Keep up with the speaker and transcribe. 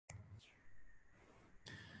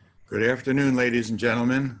Good afternoon, ladies and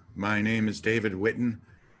gentlemen. My name is David Witten.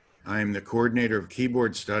 I am the coordinator of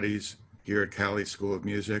keyboard studies here at Cali School of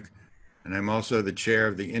Music, and I'm also the chair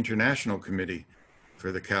of the International Committee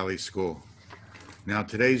for the Cali School. Now,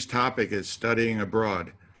 today's topic is studying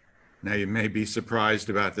abroad. Now, you may be surprised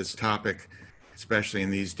about this topic, especially in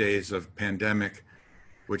these days of pandemic,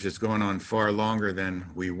 which has gone on far longer than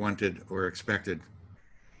we wanted or expected.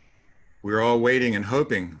 We're all waiting and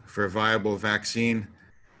hoping for a viable vaccine,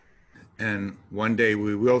 and one day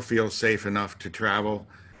we will feel safe enough to travel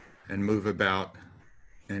and move about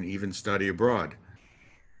and even study abroad.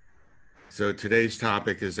 So today's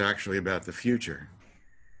topic is actually about the future.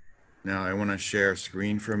 Now I want to share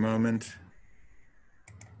screen for a moment.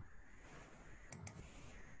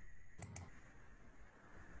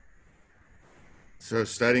 So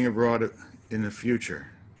studying abroad in the future.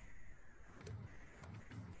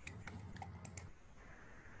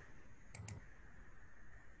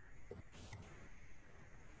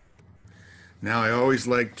 Now, I always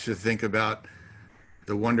like to think about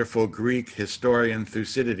the wonderful Greek historian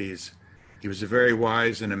Thucydides. He was a very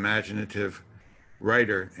wise and imaginative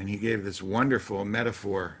writer, and he gave this wonderful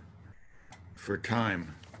metaphor for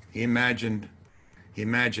time. He imagined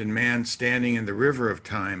man standing in the river of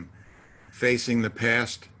time, facing the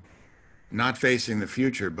past, not facing the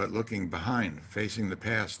future, but looking behind, facing the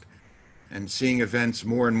past, and seeing events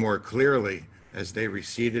more and more clearly as they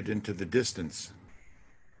receded into the distance.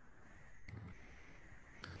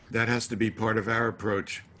 That has to be part of our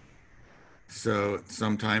approach. So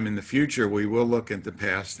sometime in the future, we will look at the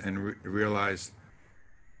past and realize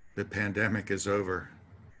the pandemic is over.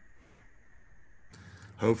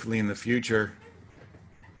 Hopefully in the future,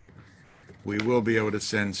 we will be able to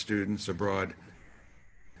send students abroad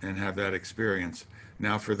and have that experience.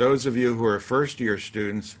 Now, for those of you who are first-year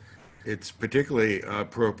students, it's particularly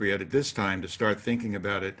appropriate at this time to start thinking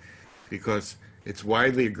about it, because it's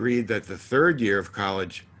widely agreed that the third year of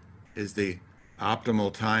college is the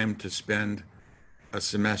optimal time to spend a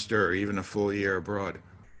semester or even a full year abroad.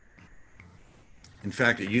 In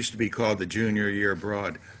fact, it used to be called the junior year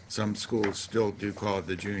abroad. Some schools still do call it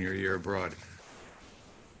the junior year abroad.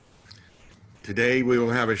 Today, we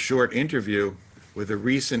will have a short interview with a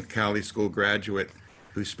recent Cali School graduate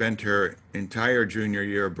who spent her entire junior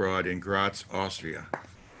year abroad in Graz, Austria.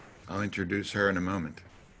 I'll introduce her in a moment.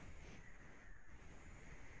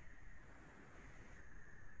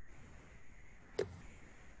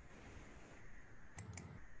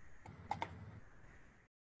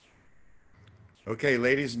 Okay,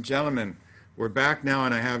 ladies and gentlemen, we're back now,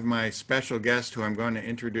 and I have my special guest who I'm going to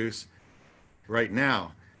introduce right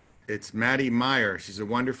now. It's Maddie Meyer. She's a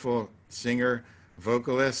wonderful singer,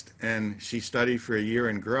 vocalist, and she studied for a year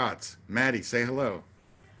in Graz. Maddie, say hello.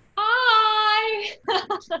 Hi!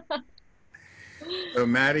 So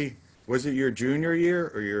Maddie, was it your junior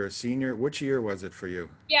year or your senior? Which year was it for you?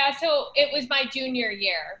 Yeah, so it was my junior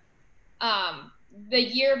year. The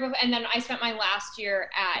year before, and then I spent my last year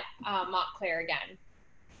at Montclair again.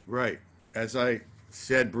 Right. As I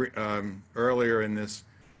said earlier in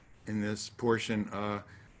this portion,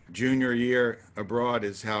 junior year abroad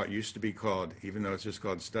is how it used to be called, even though it's just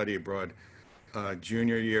called study abroad.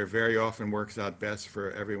 Junior year very often works out best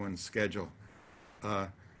for everyone's schedule.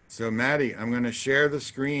 So Maddie, I'm going to share the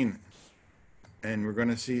screen, and we're going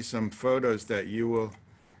to see some photos that you will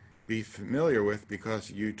be familiar with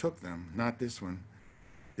because you took them, not this one.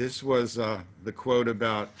 This was the quote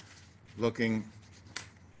about looking,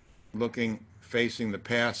 facing the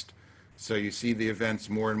past, so you see the events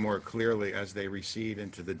more and more clearly as they recede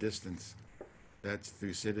into the distance. That's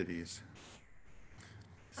Thucydides.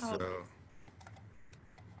 Oh.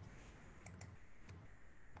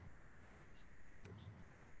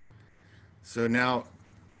 So now,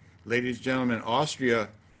 ladies and gentlemen, Austria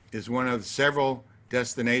is one of several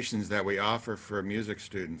destinations that we offer for music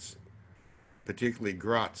students, particularly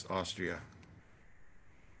Graz, Austria.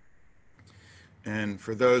 And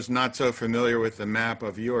for those not so familiar with the map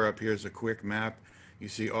of Europe, here's a quick map. You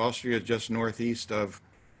see Austria just northeast of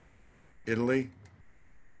Italy.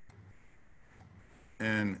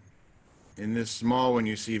 And in this small one,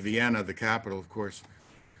 you see Vienna, the capital, of course.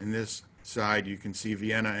 In this side, you can see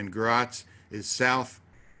Vienna, and Graz is south,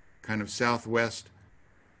 kind of southwest.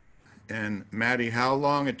 And Maddie, how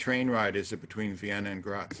long a train ride is it between Vienna and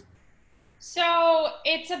Graz? So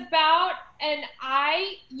it's about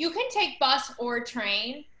you can take bus or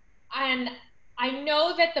train, and I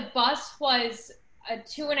know that the bus was a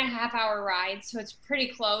 2.5 hour ride, so it's pretty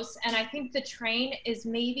close. And I think the train is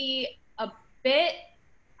maybe a bit,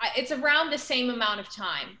 it's around the same amount of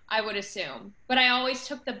time, I would assume. But I always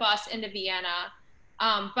took the bus into Vienna.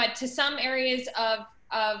 But to some areas of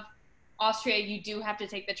Austria, you do have to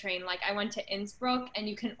take the train. Like I went to Innsbruck and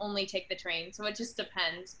you can only take the train. So it just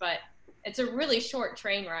depends, but it's a really short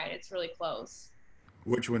train ride. It's really close.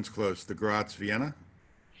 Which one's close? The Graz, Vienna?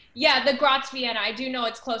 Yeah, the Graz, Vienna. I do know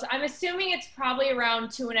it's close. I'm assuming it's probably around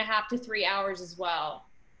 2.5 to 3 hours as well.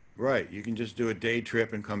 Right. You can just do a day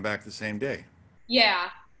trip and come back the same day. Yeah.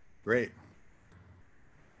 Great.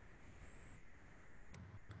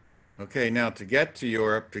 Okay, now to get to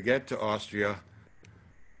Europe, to get to Austria,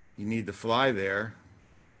 you need to fly there.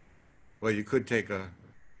 Well, you could take a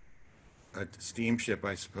steamship,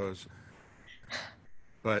 I suppose.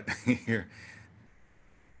 But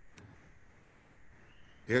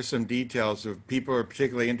here's some details. If people are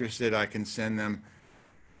particularly interested, I can send them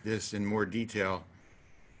this in more detail.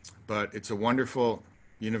 But it's a wonderful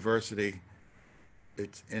university.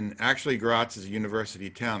 And actually Graz is a university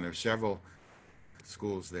town. There's several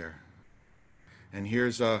schools there. And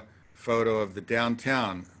here's a photo of the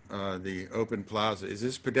downtown, the open plaza. Is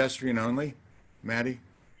this pedestrian only, Maddie?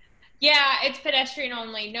 Yeah, it's pedestrian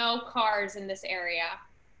only. No cars in this area.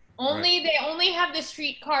 They only have the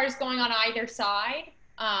street cars going on either side.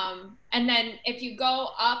 And then if you go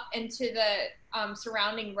up into the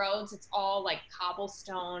surrounding roads, it's all like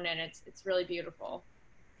cobblestone and it's really beautiful.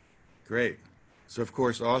 Great. So of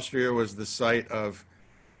course, Austria was the site of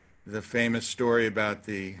the famous story about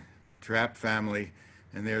the Trapp family,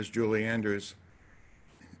 and there's Julie Andrews.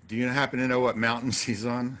 Do you happen to know what mountains he's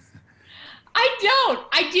on? I don't.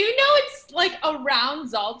 I do know it's like around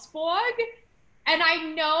Salzburg. And I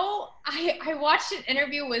know I watched an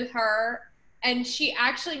interview with her, and she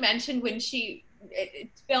actually mentioned when she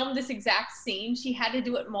filmed this exact scene, she had to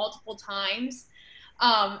do it multiple times.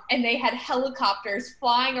 And they had helicopters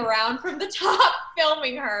flying around from the top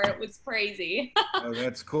filming her. It was crazy. Oh,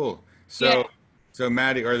 that's cool. So, Yeah. so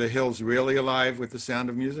Maddie, are the hills really alive with the sound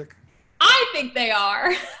of music? I think they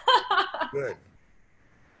are. Good.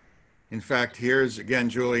 In fact, here's again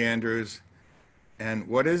Julie Andrews. And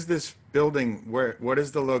what is this building? What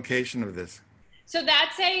is the location of this? So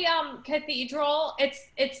that's a cathedral.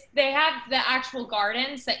 They have the actual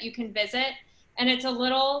gardens that you can visit, and it's a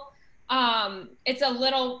little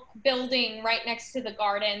building right next to the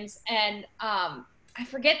gardens, and I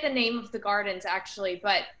forget the name of the gardens actually,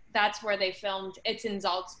 but that's where they filmed. It's in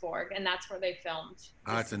Salzburg, and that's where they filmed.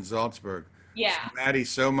 It's in Salzburg. Yeah.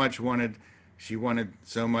 So Maddie she wanted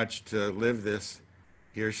so much to live this.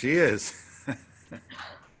 Here she is.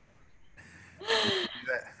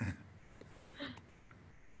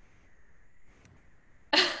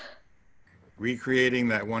 Recreating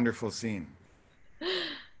that wonderful scene.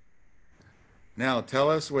 Now,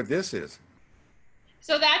 tell us what this is.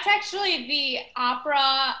 So that's actually the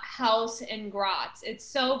Opera House in Graz. It's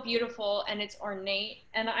so beautiful and it's ornate.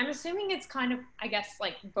 And I'm assuming it's kind of, I guess,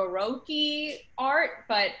 like Baroque art,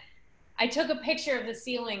 but I took a picture of the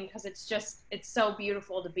ceiling because it's so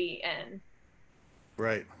beautiful to be in.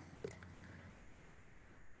 Right.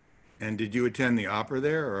 And did you attend the opera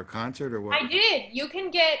there or a concert or what? I did. You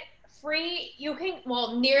can get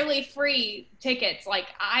nearly free tickets. Like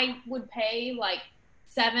I would pay like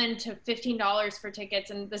 $7 to $15 for tickets,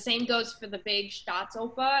 and the same goes for the big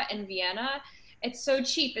Staatsoper in Vienna. It's so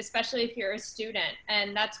cheap, especially if you're a student,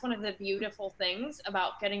 and that's one of the beautiful things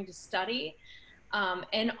about getting to study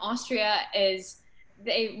in Austria is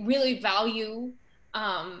they really value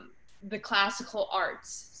the classical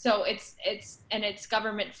arts. So it's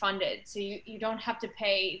government funded, so you don't have to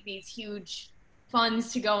pay these huge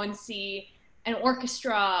funds to go and see an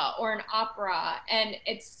orchestra or an opera, and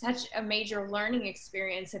it's such a major learning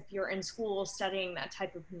experience if you're in school studying that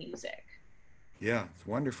type of music. Yeah, it's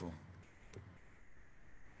wonderful.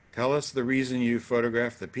 Tell us the reason you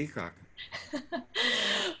photographed the peacock.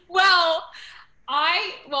 Well,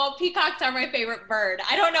 peacocks are my favorite bird.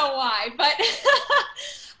 I don't know why, but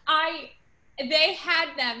they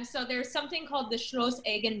had them. So there's something called the Schloss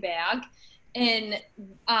Egenberg in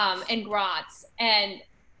Graz, and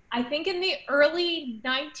I think in the early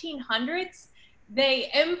 1900s,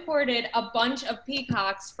 they imported a bunch of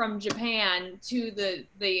peacocks from Japan to the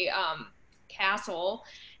castle,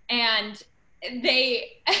 and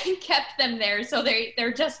they kept them there. So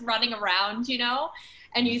they're just running around,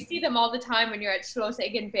 and you see them all the time when you're at Schloss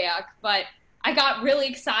Egenberg. But I got really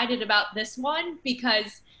excited about this one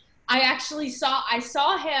because I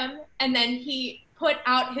saw him, and then he put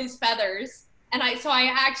out his feathers. And I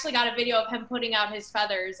actually got a video of him putting out his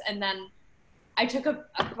feathers, and then I took a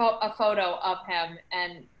photo of him,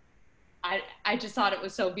 and I just thought it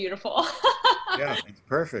was so beautiful. Yeah, it's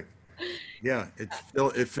perfect. Yeah,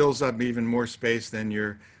 it fills up even more space than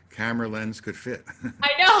your camera lens could fit.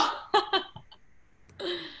 I know.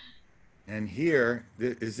 And here,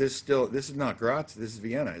 is this still, this is not Graz, this is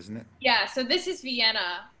Vienna, isn't it? Yeah, so this is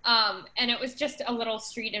Vienna, and it was just a little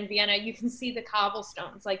street in Vienna. You can see the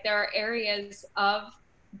cobblestones. Like there are areas of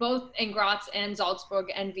both in Graz and Salzburg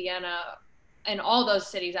and Vienna, and all those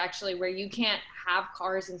cities actually, where you can't have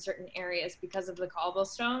cars in certain areas because of the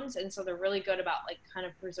cobblestones, and so they're really good about like kind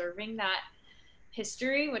of preserving that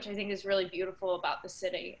history, which I think is really beautiful about the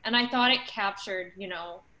city. And I thought it captured, you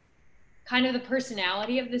know, kind of the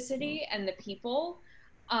personality of the city and the people.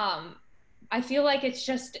 Um, I feel like it's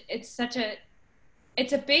just it's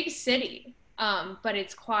a big city, but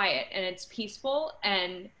it's quiet and it's peaceful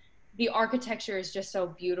and the architecture is just so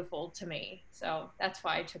beautiful to me. So that's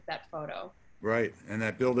why I took that photo. Right. And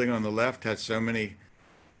that building on the left has so many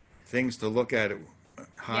things to look at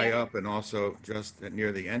high Yeah, up and also just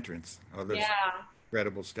near the entrance. All those yeah,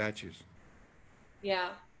 incredible statues. yeah.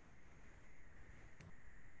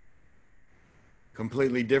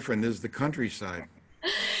 Completely different. This is the countryside.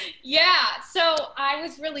 Yeah, so I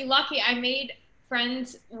was really lucky. I made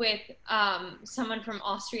friends with someone from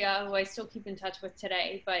Austria who I still keep in touch with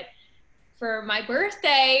today. But for my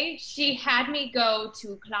birthday, she had me go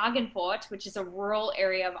to Klagenfurt, which is a rural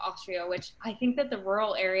area of Austria, which I think that the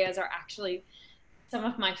rural areas are actually some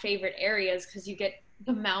of my favorite areas because you get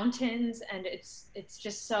the mountains and it's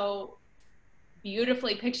just so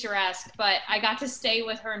beautifully picturesque. But I got to stay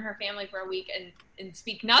with her and her family for a week and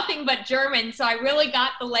speak nothing but German. So I really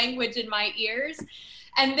got the language in my ears.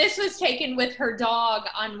 And this was taken with her dog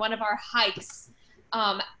on one of our hikes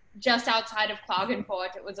just outside of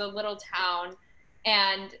Klagenfurt. It was a little town.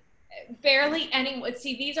 And barely anyone,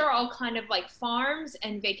 see, these are all kind of like farms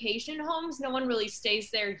and vacation homes. No one really stays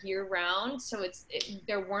there year round. So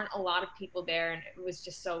there weren't a lot of people there. And it was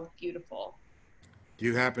just so beautiful. Do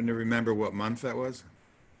you happen to remember what month that was?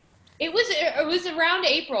 It was around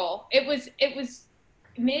April. It was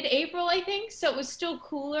mid-April, I think. So it was still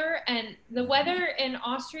cooler, and the weather in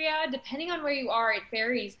Austria, depending on where you are, it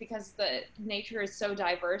varies because the nature is so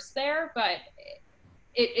diverse there. But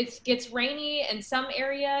it gets rainy in some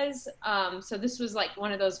areas. So this was like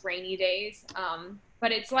one of those rainy days.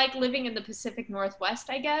 But it's like living in the Pacific Northwest,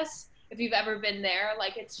 I guess. If you've ever been there,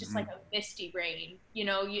 like it's just Hmm. like a misty rain. You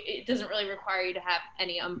know, it doesn't really require you to have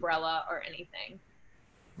any umbrella or anything.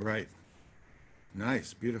 Right.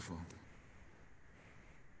 Nice. Beautiful.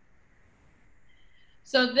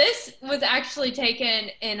 So this was actually taken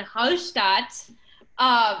in Hallstatt.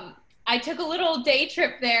 I took a little day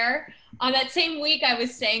trip there. On that same week, I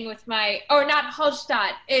was staying with or not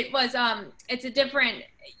Hallstatt. It's a different.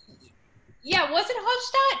 Yeah, was it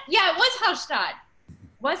Hallstatt? Yeah, it was Hallstatt.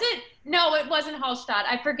 Was it? No, it wasn't Hallstatt.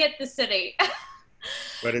 I forget the city.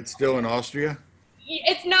 But it's still in Austria?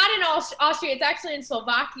 It's not in Austria. It's actually in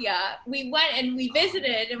Slovakia. We went and we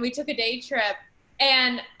visited and we took a day trip,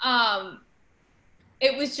 and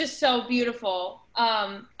it was just so beautiful.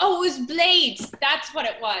 Oh, it was Blades. That's what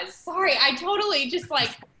it was. Sorry, I totally just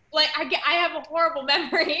I have a horrible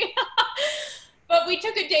memory. But we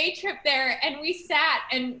took a day trip there and we sat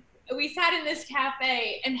in this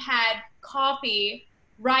cafe and had coffee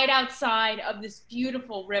right outside of this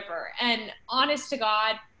beautiful river. And honest to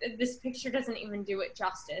God, this picture doesn't even do it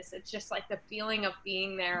justice. It's just like the feeling of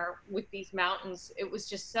being there with these mountains. It was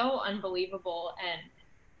just so unbelievable, and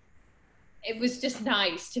it was just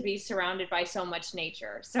nice to be surrounded by so much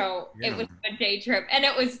nature. So it Yeah. was a day trip, and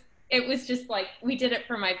it was just like we did it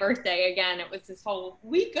for my birthday again. It was this whole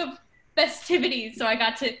week of festivities, so I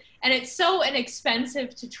got to, and it's so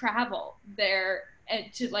inexpensive to travel there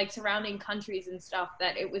and to like surrounding countries and stuff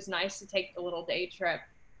that it was nice to take the little day trip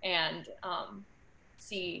and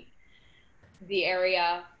see the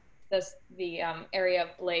area, the area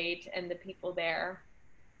of Blade and the people there.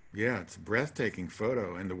 Yeah, it's a breathtaking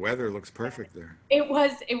photo, and the weather looks perfect there. It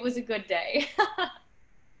was a good day.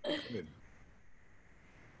 Good.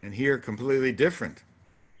 And here, completely different.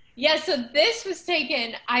 Yeah, so this was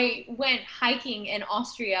taken. I went hiking in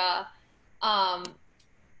Austria. Um,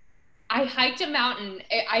 I hiked a mountain.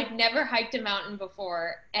 I'd never hiked a mountain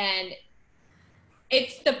before, and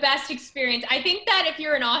it's the best experience. I think that if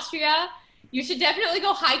you're in Austria, you should definitely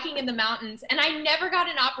go hiking in the mountains. And I never got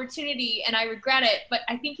an opportunity, and I regret it, but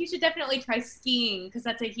I think you should definitely try skiing because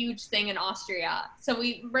that's a huge thing in Austria. So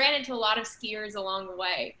we ran into a lot of skiers along the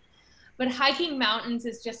way. But hiking mountains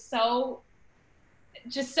is just so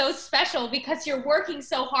special because you're working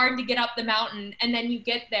so hard to get up the mountain and then you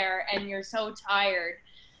get there and you're so tired,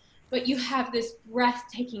 but you have this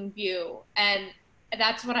breathtaking view. And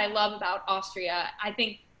that's what I love about Austria. I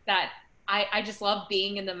think that I just love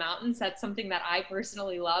being in the mountains. That's something that I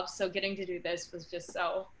personally love. So getting to do this was just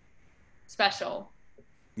so special.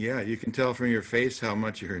 Yeah, you can tell from your face how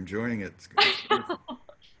much you're enjoying it. It's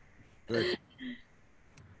good.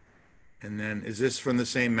 And then, is this from the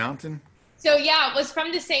same mountain? So yeah, it was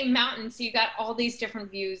from the same mountain. So you got all these different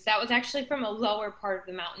views. That was actually from a lower part of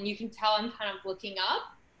the mountain. You can tell I'm kind of looking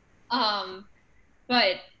up. Um,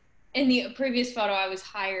 but in the previous photo, I was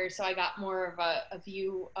higher, so I got more of a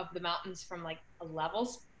view of the mountains from like a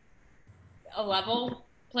level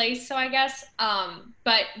place. So I guess.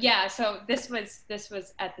 But yeah, so this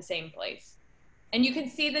was at the same place, and you can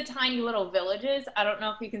see the tiny little villages. I don't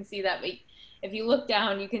know if you can see that, but if you look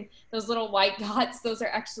down, you can, those little white dots, those are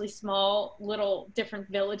actually small little different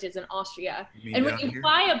villages in Austria. You mean And when down you here?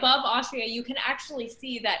 fly above Austria, you can actually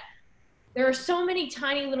see that there are so many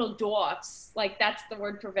tiny little Dorfs, like that's the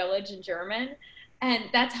word for village in German. And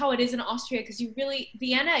that's how it is in Austria, because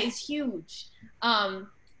Vienna is huge.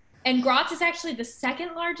 And Graz is actually the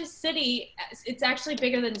second largest city. It's actually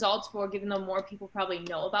bigger than Salzburg, even though more people probably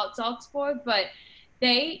know about Salzburg. But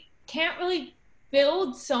they can't really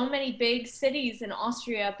build so many big cities in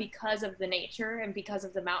Austria because of the nature and because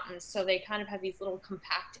of the mountains. So they kind of have these little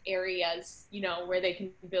compact areas, where they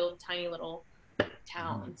can build tiny little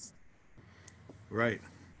towns. Right.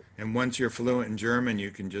 And once you're fluent in German,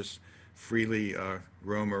 you can just freely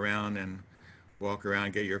roam around and walk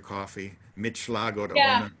around, get your coffee. Mit Schlag oder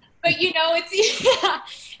Yeah, ohne. but it's yeah,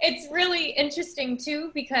 it's really interesting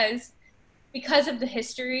too because of the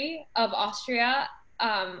history of Austria,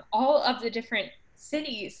 all of the different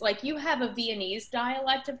cities, like you have a Viennese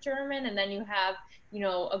dialect of German, and then you have,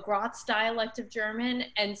 a Graz dialect of German.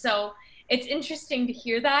 And so it's interesting to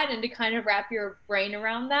hear that and to kind of wrap your brain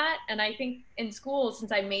around that. And I think in school, since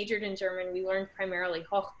I majored in German, we learned primarily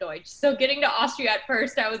Hochdeutsch. So getting to Austria at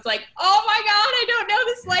first, I was like, oh my God, I don't know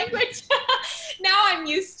this language. Now I'm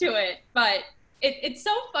used to it, but it's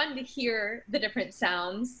so fun to hear the different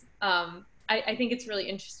sounds. I think it's really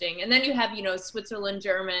interesting. And then you have, Switzerland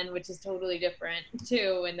German, which is totally different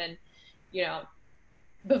too. And then, you know,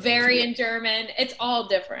 Bavarian German, it's all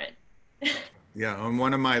different. Yeah, on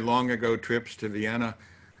one of my long ago trips to Vienna,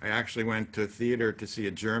 I actually went to theater to see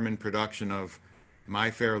a German production of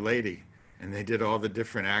My Fair Lady, and they did all the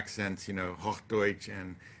different accents, Hochdeutsch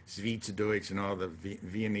and Schweizerdeutsch and all the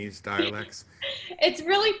Viennese dialects. It's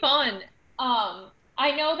really fun.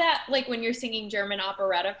 I know that like when you're singing German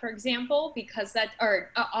operetta, for example, because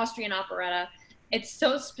or Austrian operetta, it's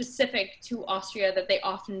so specific to Austria that they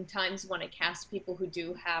oftentimes want to cast people who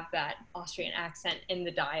do have that Austrian accent in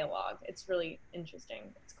the dialogue. It's really interesting.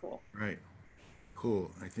 It's cool. Right.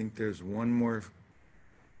 Cool. I think there's one more.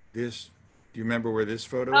 This, do you remember where this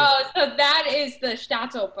photo is? Oh, so that is the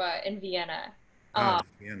Staatsoper in Vienna. Ah, Uh,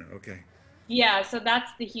 Vienna. Okay. yeah, so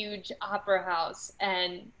that's the huge opera house.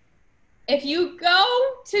 And if you go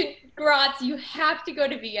to Graz, you have to go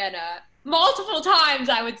to Vienna multiple times,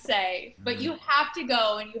 I would say. But Mhm. you have to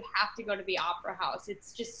go, and you have to go to the opera house.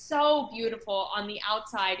 It's just so beautiful on the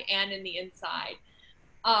outside and in the inside.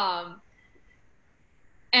 Um,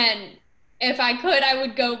 and if I could, I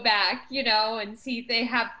would go back, and see they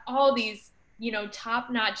have all these,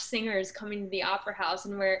 top-notch singers coming to the opera house,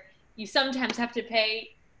 and where you sometimes have to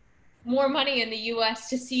pay more money in the US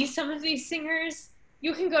to see some of these singers.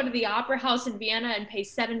 You can go to the opera house in Vienna and pay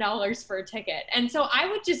 $7 for a ticket. And so I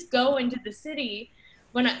would just go into the city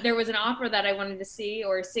when there was an opera that I wanted to see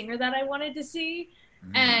or a singer that I wanted to see.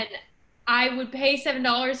 Mhm. And I would pay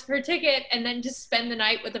 $7 for a ticket and then just spend the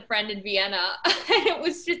night with a friend in Vienna. And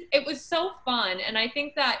it was so fun. And I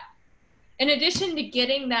think that in addition to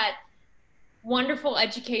getting that wonderful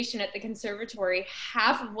education at the conservatory,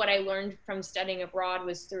 half of what I learned from studying abroad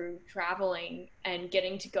was through traveling and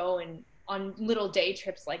getting to go on little day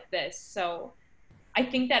trips like this. So I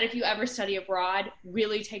think that if you ever study abroad,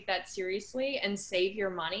 really take that seriously and save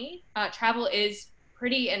your money. Travel is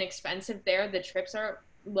pretty inexpensive there. The trips are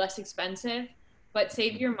less expensive, but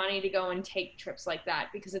save your money to go and take trips like that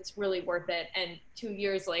because it's really worth it. And 2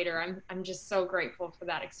 years later, I'm just so grateful for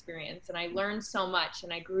that experience. And I learned so much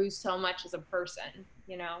and I grew so much as a person.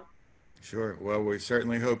 Sure. Well, we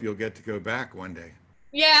certainly hope you'll get to go back one day.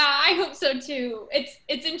 Yeah, I hope so too.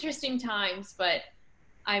 It's interesting times, but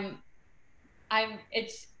I'm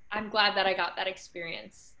I'm glad that I got that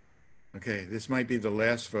experience. Okay, this might be the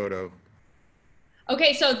last photo.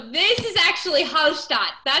 Okay, so this is actually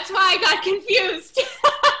Hallstatt. That's why I got confused.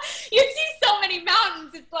 You see so many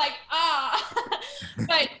mountains, it's like, ah.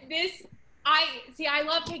 But I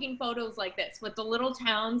love taking photos like this with the little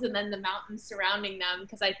towns and then the mountains surrounding them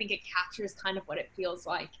because I think it captures kind of what it feels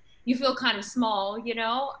like. You feel kind of small.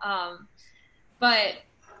 But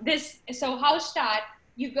so Hallstatt,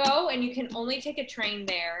 you go and you can only take a train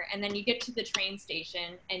there, and then you get to the train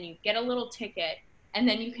station and you get a little ticket, and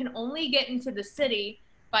then you can only get into the city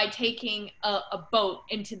by taking a boat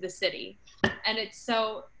into the city. And it's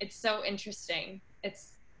so interesting.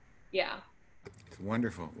 Yeah. It's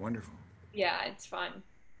wonderful, wonderful. Yeah, it's fun.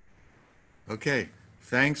 Okay,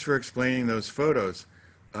 thanks for explaining those photos.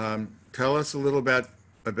 Tell us a little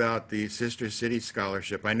about the Sister City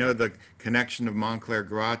Scholarship. I know the connection of Montclair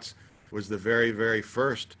Gratz was the very, very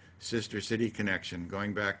first Sister City connection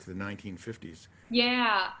going back to the 1950s.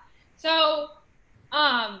 Yeah. So,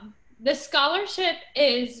 the scholarship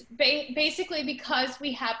is basically because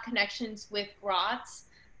we have connections with Graz.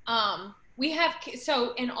 We have,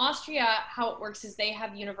 so in Austria, how it works is they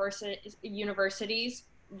have universities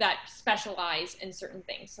that specialize in certain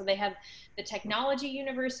things. So they have the Technology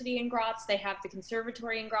University in Graz, they have the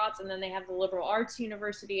Conservatory in Graz, and then they have the Liberal Arts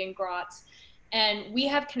University in Graz. And we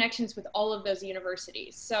have connections with all of those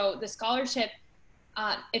universities. So the scholarship,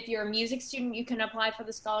 if you're a music student, you can apply for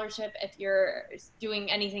the scholarship. If you're doing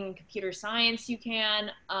anything in computer science, you can.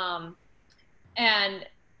 And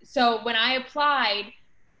so when I applied,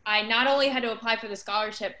 I not only had to apply for the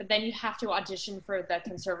scholarship, but then you have to audition for the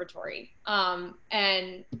conservatory.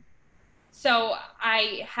 And so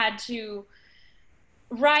I had to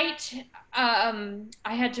write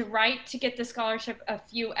to get the scholarship a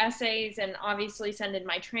few essays and obviously send in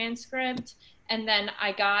my transcript. And then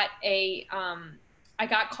I got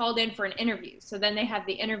called in for an interview. So then they have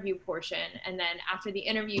the interview portion. And then after the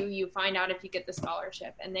interview, you find out if you get the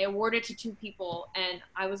scholarship. And they award it to 2 people. And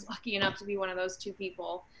I was lucky enough to be one of those 2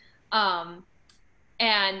 people.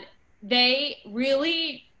 And they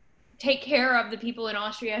really take care of the people in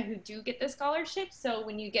Austria who do get the scholarship. So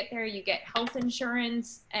when you get there, you get health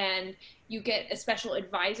insurance and you get a special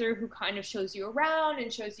advisor who kind of shows you around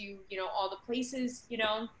and shows you, all the places,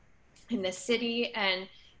 in the city. And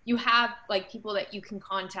you have like people that you can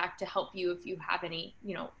contact to help you if you have any,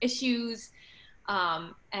 issues.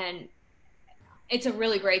 And it's a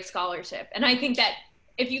really great scholarship. And I think that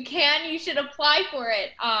if you can, you should apply for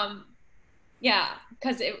it. Yeah,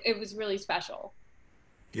 because it was really special.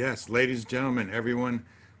 Yes, ladies and gentlemen, everyone,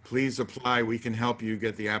 please apply. We can help you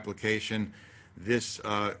get the application. This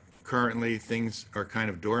currently things are kind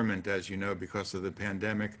of dormant, as you know, because of the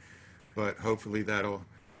pandemic, but hopefully that'll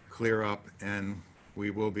clear up and we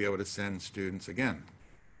will be able to send students again.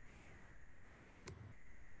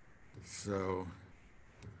 So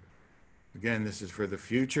again, this is for the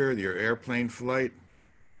future, your airplane flight.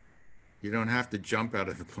 You don't have to jump out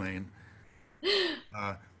of the plane.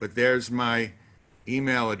 But there's my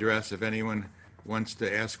email address if anyone wants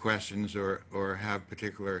to ask questions or have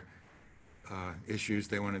particular issues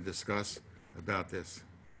they want to discuss about this.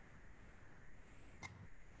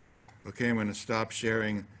 Okay, I'm going to stop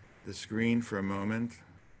sharing the screen for a moment.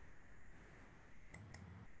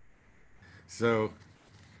 So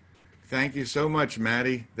thank you so much,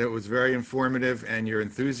 Maddie. That was very informative and your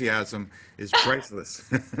enthusiasm is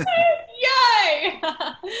priceless. Yay!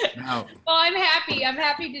 Now, well, I'm happy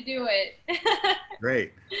to do it.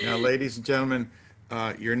 Great. Now, ladies and gentlemen,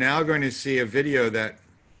 you're now going to see a video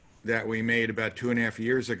that we made about 2.5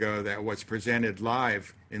 years ago that was presented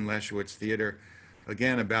live in Leschwitz Theater,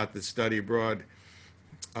 again, about the study abroad.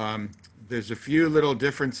 There's a few little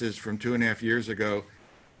differences from 2.5 years ago,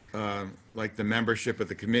 like the membership of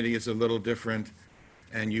the committee is a little different,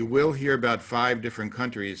 and you will hear about 5 different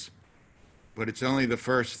countries, but it's only the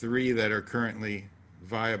first 3 that are currently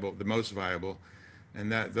viable, the most viable,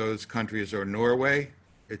 and that those countries are Norway,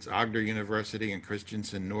 it's Agder University in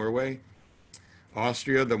Kristiansand, Norway.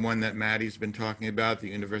 Austria, the one that Maddie's been talking about,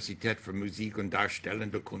 the Universität für Musik und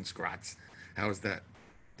Darstellende Kunst Graz. How was that?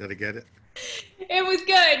 Did I get it? It was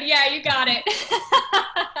good. Yeah, you got it.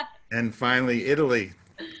 And finally, Italy,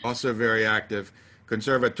 also very active,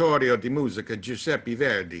 Conservatorio di Musica Giuseppe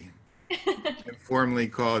Verdi, formerly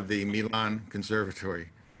called the Milan Conservatory.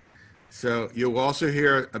 So you'll also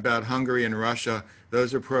hear about Hungary and Russia.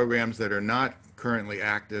 Those are programs that are not currently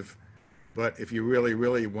active, but if you really,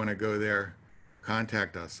 really want to go there,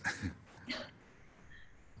 contact us.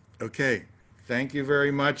 Okay, thank you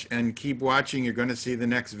very much and keep watching. You're going to see the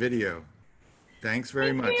next video. Thanks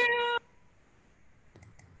very much. You.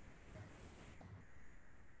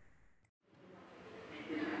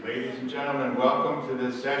 Ladies and gentlemen, welcome to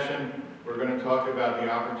this session. We're going to talk about the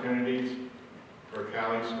opportunities for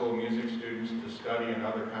Cali School music students to study in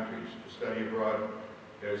other countries, to study abroad.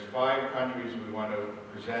 There's 5 countries we want to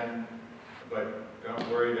present, but don't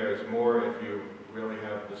worry, there's more if you really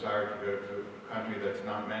have a desire to go to a country that's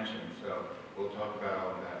not mentioned, so we'll talk about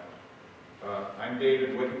all of that. I'm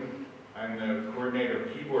David Witten. I'm the coordinator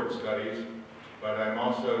of keyboard studies, but I'm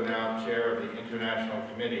also now chair of the International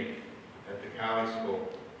Committee at the Cali School.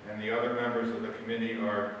 And the other members of the committee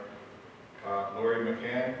are Lori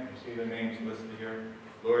McCann, you see the names listed here.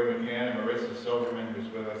 Lori McCann and Marissa Silverman,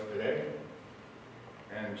 who's with us today,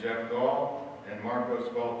 and Jeff Gall and Marco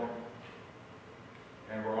Spalter.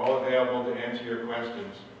 And we're all available to answer your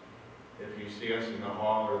questions. If you see us in the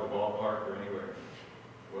hall or the ballpark or anywhere,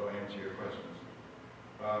 we'll answer your questions.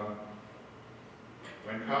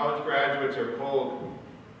 When college graduates are polled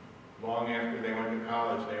long after they went to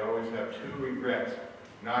college, they always have two regrets: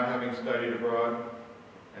 not having studied abroad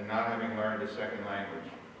and not having learned a second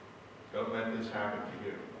language. Don't let this happen to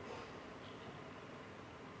you.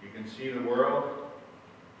 You can see the world,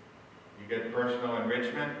 you get personal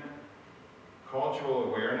enrichment, cultural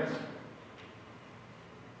awareness,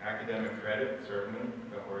 academic credit, certainly,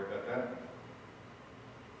 don't worry about that.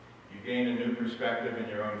 You gain a new perspective in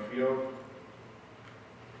your own field.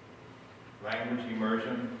 Language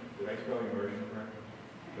immersion, did I spell immersion correctly?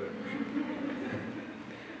 Good.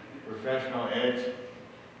 Professional edge.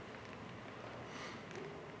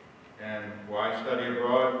 And why study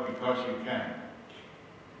abroad? Because you can.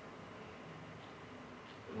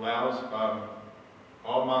 It allows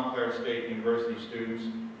all Montclair State University students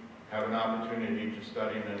have an opportunity to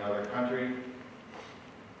study in another country.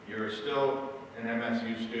 You're still an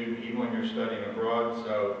MSU student even when you're studying abroad,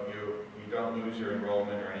 so you don't lose your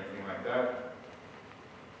enrollment or anything like that.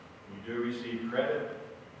 You do receive credit.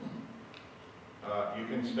 You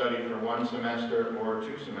can study for 1 semester or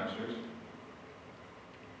 2 semesters.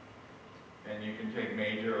 And you can take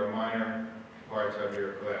major or minor parts of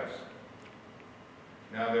your class.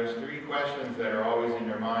 Now there's 3 questions that are always in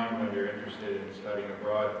your mind when you're interested in studying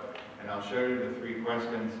abroad, and I'll show you the 3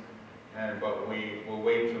 questions, but we will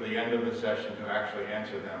wait till the end of the session to actually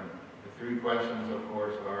answer them. The 3 questions, of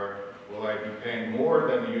course, are: will I be paying more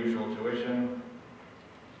than the usual tuition?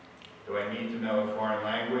 Do I need to know a foreign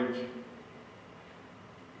language?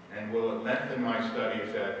 And will it lengthen my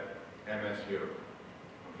studies at MSU?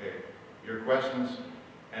 Okay, your questions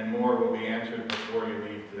and more will be answered before you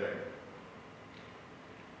leave today.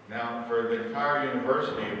 Now, for the entire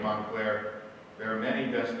University of Montclair, there are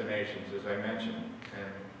many destinations, as I mentioned,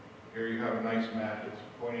 and here you have a nice map that's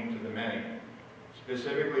pointing to the many.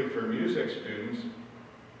 Specifically for music students,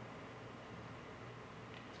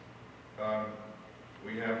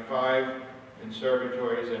 we have 5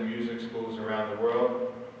 conservatories and music schools around the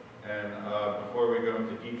world, and before we go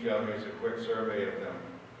into detail, here's a quick survey of them.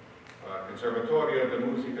 Conservatorio di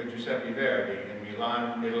Musica Giuseppe Verdi in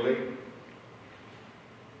Milan, Italy.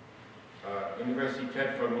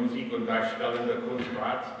 Universität für Musik und Darstellende Kunst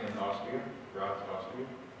Graz in Austria, Graz, Austria.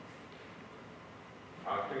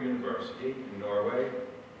 Aalto University in Norway,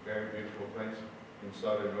 very beautiful place in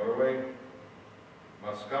southern Norway.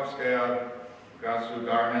 Moskovskaya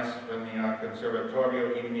Gasudarnaya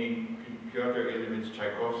Conservatorio imени Pyotr Ilyich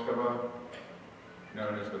Tchaikovskого,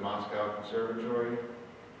 known as the Moscow Conservatory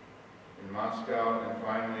in Moscow, and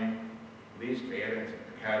finally, Liszt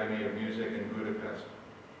Academy of Music in Budapest.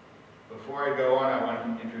 Before I go on, I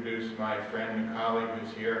want to introduce my friend and colleague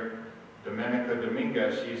who's here, Domenica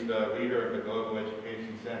Dominguez. She's the leader of the Global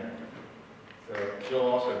Education Center. So she'll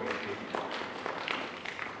also be speaking.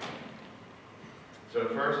 So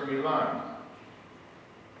first, Milan.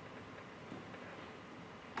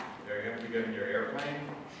 There you have to get in your airplane.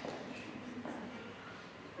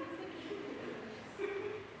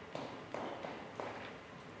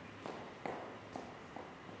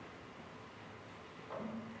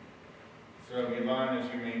 So Milan,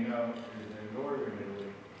 as you may know, is in northern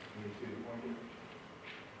Italy. Can you see the pointer?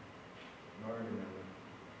 Northern Italy.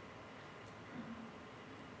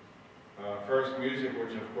 First, music,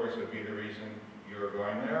 which of course would be the reason you're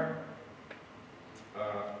going there.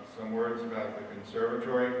 Some words about the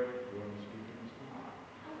conservatory. You want to speak to this one?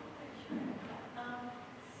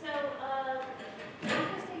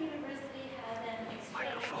 Montclair State University has an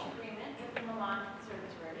exchange agreement with the Milan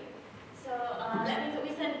Conservatory. So that means that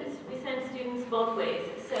we send students both ways.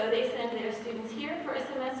 So they send their students here for a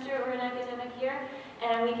semester or an academic year,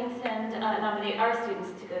 and we can nominate our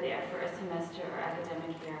students to go there for a semester or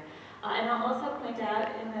academic year. And I'll also point out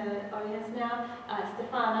in the audience now,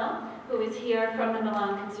 Stefano, who is here from the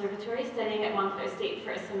Milan Conservatory, studying at Montclair State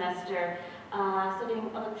for a semester, studying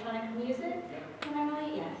electronic music,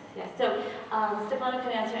 primarily? Yes. So Stefano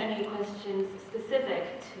can answer any questions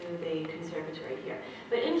specific to the conservatory here.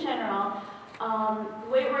 But in general, the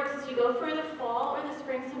way it works is you go for the fall or the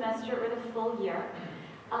spring semester or the full year.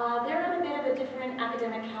 They're on a bit of a different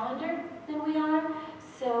academic calendar than we are.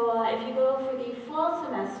 So if you go for the fall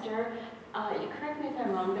semester, you correct me if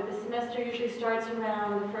I'm wrong, but the semester usually starts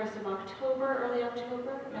around the 1st of October, early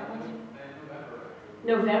October?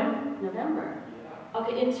 November.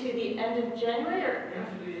 Okay, into the end of January or?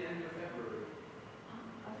 Into the end of February.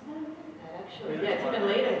 I was not aware of that, actually. Yeah, it's even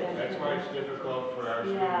later than. That's why it's difficult for our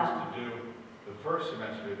Yeah. students to do the first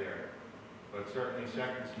semester there, but certainly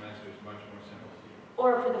second semester is much more simple.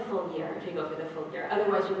 Or for the full year, if you go for the full year.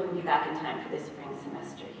 Otherwise, you wouldn't be back in time for the spring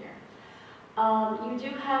semester here.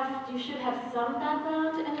 You should have some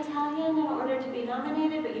background in Italian in order to be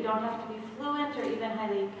nominated, but you don't have to be fluent or even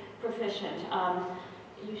highly proficient.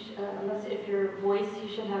 Unless if your voice, you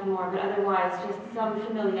should have more, but otherwise, just some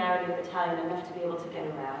familiarity with Italian, enough to be able to get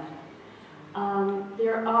around.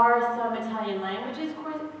 There are some Italian language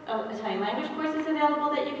courses available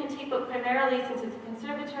that you can take, but primarily, since it's a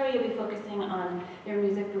conservatory, you'll be focusing on your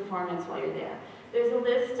music performance while you're there. There's a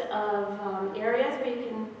list of areas where you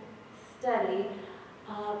can study,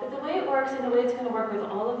 but the way it works and the way it's going to work with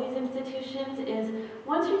all of these institutions is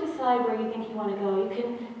once you decide where you think you want to go, you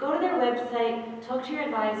can go to their website, talk to your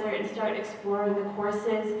advisor, and start exploring the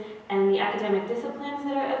courses and the academic disciplines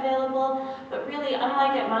that are available. But really,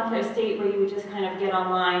 unlike at Montclair State where you would just kind of get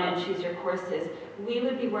online and choose your courses,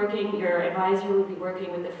 your advisor would be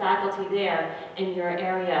working with the faculty there in your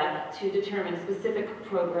area to determine a specific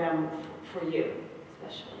program for you,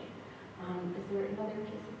 especially. Is there another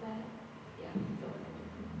piece of that?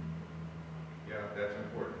 Yeah, that's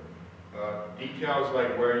important. Details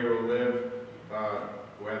like where you will live,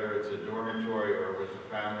 whether it's a dormitory or with a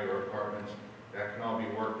family or apartments, that can all be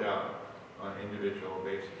worked out on an individual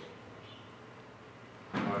basis.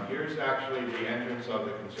 Here's actually the entrance of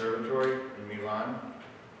the conservatory in Milan,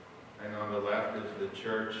 and on the left is the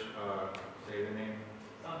church. Say the name.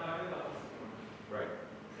 Right.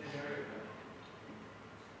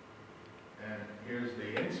 And here's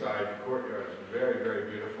the inside courtyard. It's very, very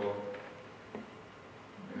beautiful.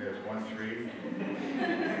 And there's one tree.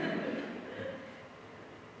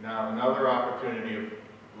 Now, another opportunity of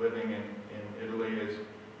living in Italy is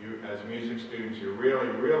you, as music students, you really,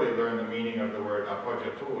 really learn the meaning of the word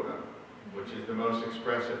appoggiatura, which is the most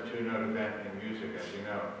expressive two-note event in music, as you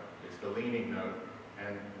know. It's the leaning note.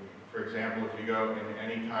 And for example, if you go in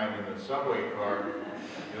any time in the subway car,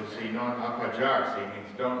 you'll see non appoggiarsi,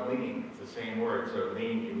 means don't lean. It's the same word. So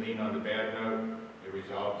lean, you lean on the bad note, it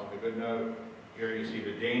resolves to the good note. Here you see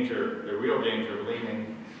the danger, the real danger of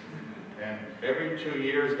leaning. And every 2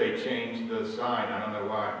 years they change the sign. I don't know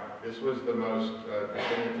why. This was the most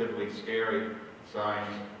definitively scary sign,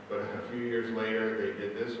 but a few years later they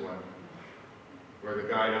did this one, where the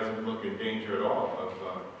guy doesn't look in danger at all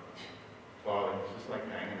of falling. It's just like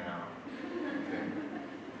hanging out.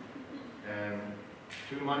 And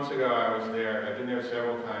 2 months ago I was there. I've been there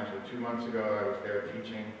several times, but 2 months ago I was there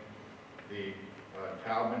teaching the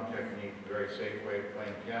Taubman technique, a very safe way of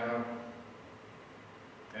playing piano.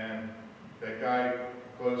 And that guy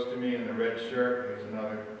close to me in the red shirt, there's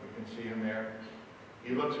another, you can see him there.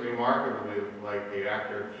 He looks remarkably like the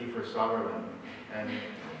actor Kiefer Sutherland. And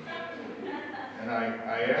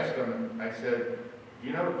I asked him, I said, do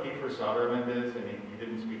you know what Kiefer Sutherland is? And he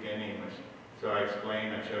didn't speak any English. So I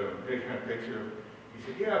explained, I showed him a picture. He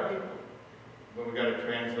said, yeah, people, when we got a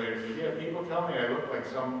translator, he said, yeah, people tell me I look like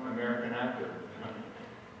some American actor.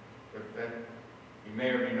 But that, you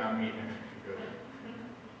may or may not meet him.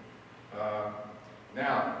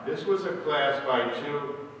 Now, this was a class by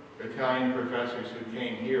 2 Italian professors who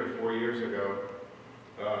came here 4 years ago.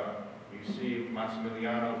 You see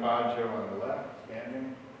Massimiliano Baggio on the left,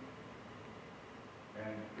 standing,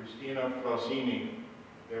 and Cristina Frassini.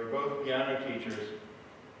 They were both piano teachers.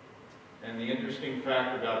 And the interesting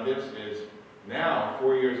fact about this is, now,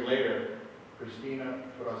 4 years later, Cristina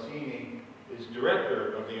Frassini is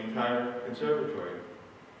director of the entire conservatory.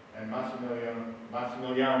 And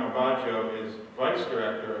Massimiliano Baggio is vice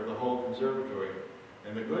director of the whole conservatory.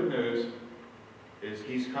 And the good news is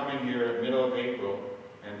he's coming here at middle of April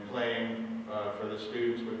and playing for the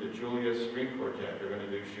students with the Julius String Quartet. They're going to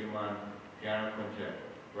do Schumann Piano Quintet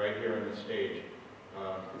right here on the stage.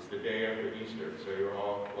 It's the day after Easter, so you're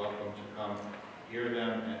all welcome to come hear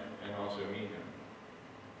them and also meet him.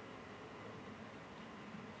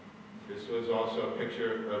 This was also a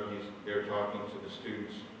picture of they're talking to the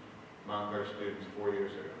students, Montclair students, 4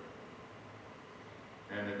 years ago.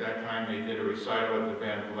 And at that time they did a recital at the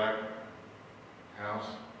Van Vleck house.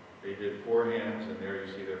 They did 4 hands, and there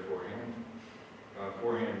you see their 4 hands.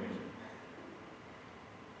 4-hand music.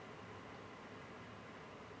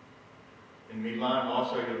 In Milan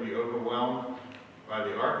also you'll be overwhelmed by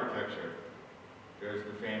the architecture. There's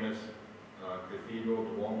the famous Cathedral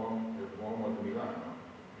Duomo, the Duomo di Milano.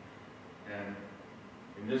 And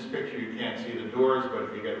in this picture you can't see the doors, but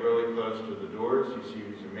if you get really close to the doors, you see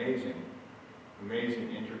these amazing,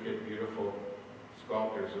 amazing, intricate, beautiful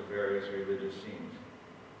sculptors of various religious scenes.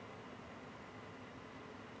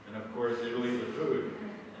 And of course, Italy, the food.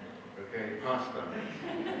 Okay, pasta.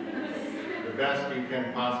 The best you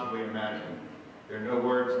can possibly imagine. There are no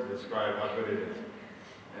words to describe how good it is.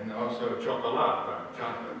 And also chocolate,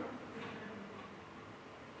 chocolate.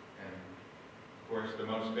 And of course,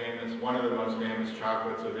 one of the most famous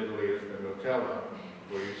chocolates of Italy is the Nutella,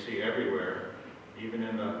 where you see everywhere. Even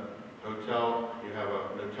in the hotel, you have a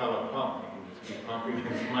Nutella pump. You can just keep pumping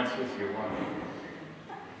as much as you want.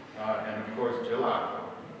 And of course, gelato.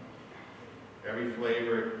 Every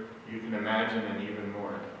flavor you can imagine and even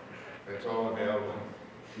more. That's all available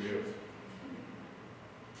to you.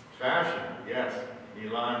 Fashion, yes.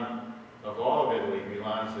 Milan, of all of Italy,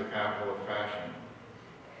 Milan's the capital of fashion.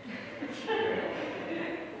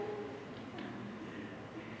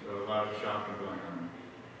 So a lot of shopping going on.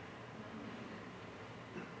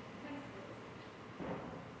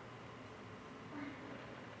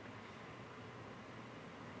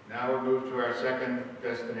 Now we'll move to our second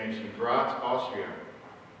destination, Graz, Austria.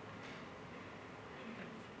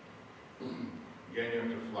 Again, you have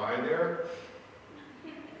to fly there,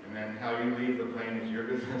 and then how you leave the plane is your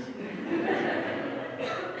business.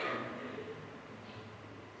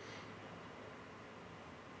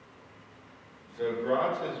 So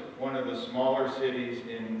Graz is one of the smaller cities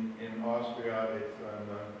in Austria. It's on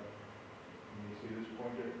the, can you see this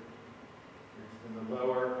pointer? It's in the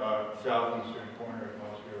lower southeastern corner of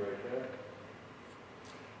Austria right there.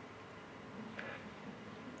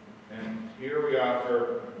 And here we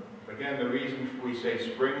offer, again, the reason we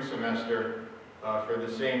say spring semester, for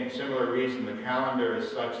the similar reason, the calendar is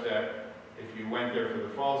such that if you went there for the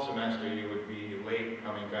fall semester, you would be late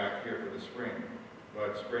coming back here for the spring.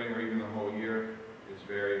 But spring or even the whole year is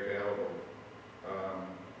very available.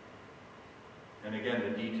 And again,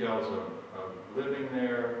 the details of living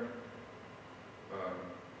there,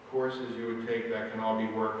 courses you would take, that can all be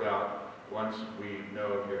worked out once we know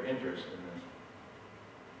of your interest in this.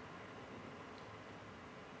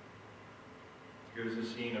 Here's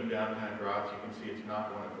a scene of downtown Graz. You can see it's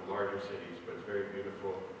not one of the larger cities, but it's very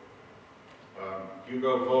beautiful.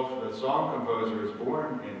 Hugo Wolf, the song composer, is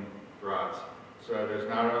born in Graz. So there's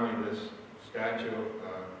not only this statue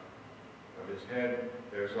of his head,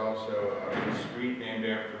 there's also a street named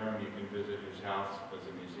after him. You can visit his house as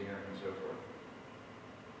a museum and so forth.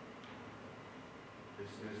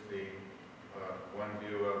 This is the one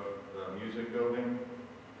view of the music building.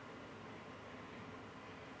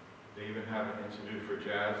 They even have an institute for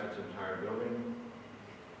jazz, its entire building.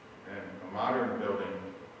 And a modern building,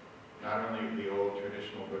 not only the old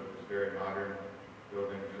traditional, but this very modern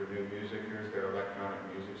building for new music. Here's their electronic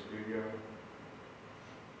music studio.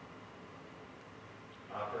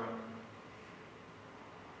 Opera.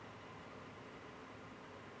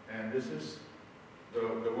 And this is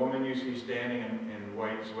the woman you see standing in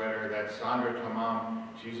white sweater. That's Sandra Tamam.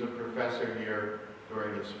 She's a professor here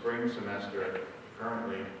during the spring semester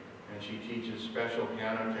currently, and she teaches special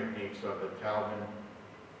piano techniques of the Taubman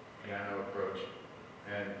piano approach.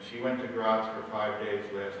 And she went to Graz for 5 days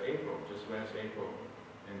just last April,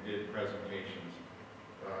 and did presentations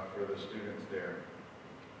for the students there.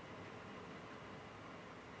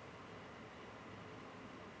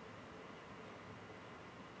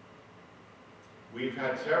 We've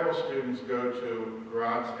had several students go to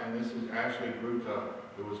Graz, and this is Ashley Gruta,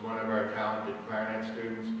 who was one of our talented clarinet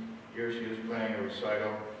students. Here she is playing a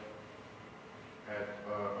recital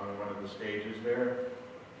on one of the stages there.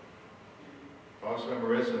 Also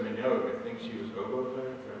Marissa Mignot, I think she was oboe player,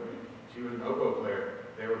 is that right? She was an oboe player.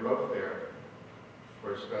 They were both there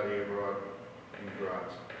for study abroad in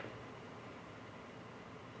Graz.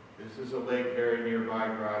 This is a lake very nearby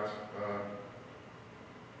Graz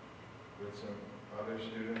with some other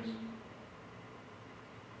students.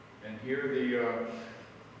 And here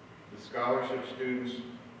the scholarship students,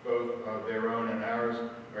 both their own and ours,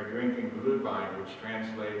 are drinking Glühwein, which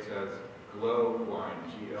translates as glow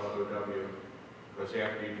wine, G-L-O-W, because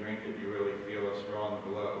after you drink it, you really feel a strong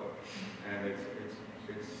glow. And it's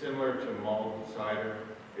similar to mulled cider.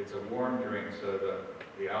 It's a warm drink, so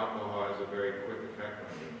the alcohol has a very quick effect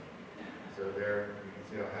on you. So there, you can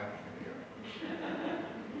see how happy we are.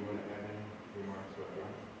 You want to add any remarks about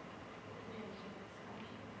that?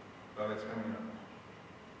 Oh, that's coming up.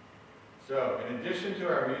 So, in addition to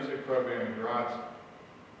our music program in Graz,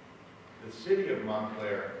 the city of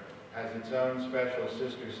Montclair has its own special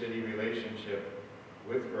sister city relationship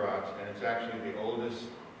with Graz, and it's actually the oldest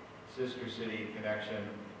sister city connection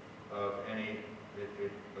of any.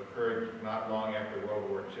 It occurred not long after World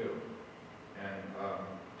War II, and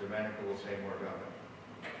Domenica will say more about that.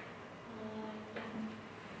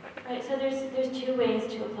 Right, so there's two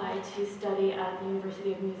ways to apply to study at the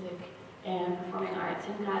University of Music and Performing Arts.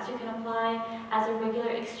 In Graz, you can apply as a regular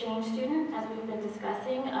exchange student, as we've been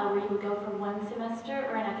discussing, where you would go for 1 semester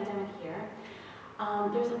or an academic year.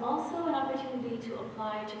 There's also an opportunity to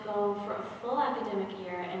apply to go for a full academic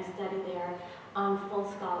year and study there on full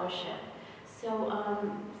scholarship. So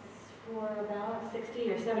for about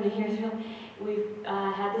 60 or 70 years, we've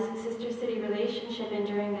had this sister city relationship, and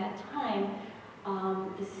during that time,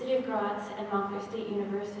 the City of Graz and Montclair State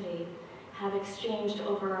University have exchanged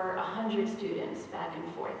over 100 students back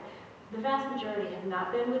and forth. The vast majority have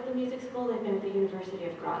not been with the music school, they've been with the University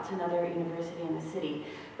of Graz, another university in the city.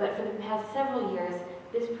 But for the past several years,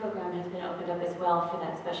 this program has been opened up as well for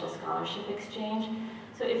that special scholarship exchange.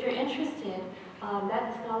 So if you're interested,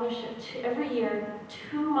 that scholarship, every year,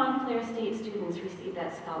 2 Montclair State students receive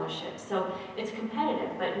that scholarship. So it's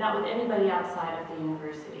competitive, but not with anybody outside of the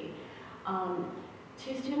university.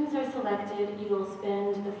 2 students are selected. You'll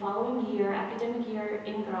spend the following year, academic year,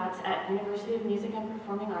 in Graz at University of Music and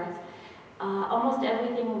Performing Arts. Almost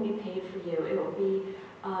everything will be paid for you.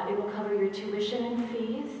 It will cover your tuition and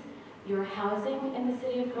fees, your housing in the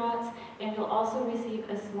city of Graz, and you'll also receive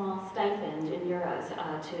a small stipend in euros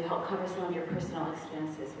to help cover some of your personal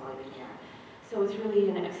expenses while you're here. So it's really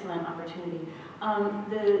an excellent opportunity.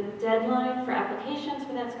 The deadline for applications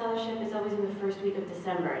for that scholarship is always in the first week of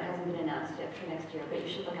December. It hasn't been announced yet for next year, but you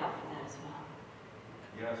should look out for that as well.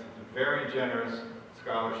 Yes, it's a very generous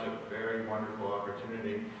scholarship, very wonderful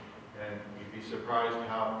opportunity, and you'd be surprised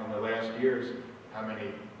how, in the last years, how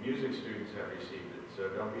many music students have received it. So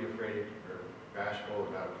don't be afraid or bashful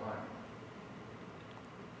about applying.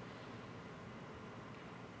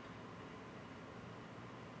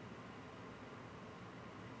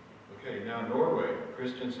 Okay, now Norway,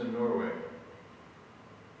 Kristiansand, Norway.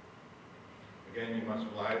 Again, you must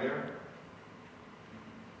fly there.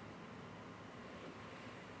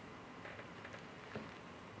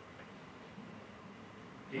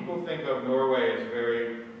 People think of Norway as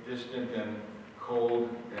very distant and cold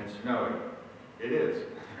and snowy. It is.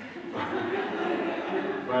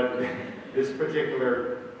 But this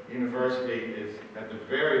particular university is at the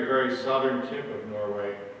very, very southern tip of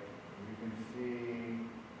Norway. You can see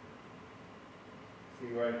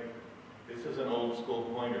right, this is an old school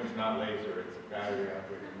pointer. It's not laser, it's a battery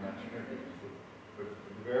operated. I'm not sure if you can see. But at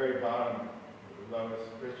the very bottom, the lowest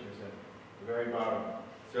Kristiansand, the very bottom.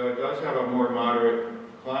 So it does have a more moderate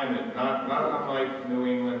climate, not unlike New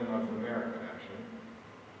England of America, actually.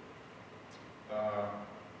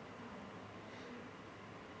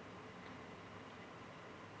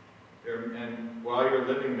 And while you're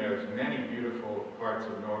living there, there's many beautiful parts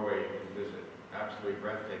of Norway you can visit. Absolutely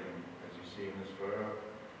breathtaking, as you see in this photo.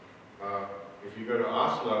 If you go to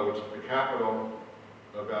Oslo, which is the capital,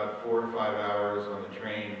 about 4 or 5 hours on the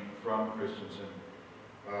train from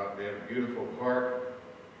Kristiansand, they have a beautiful park.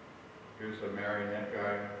 Here's a marionette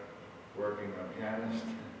guy working a pianist.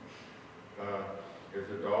 There's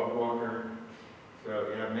a dog walker. So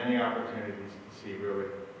you have many opportunities to see really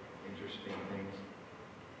interesting things.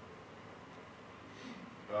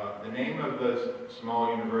 The name of the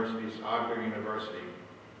small university is Agder University.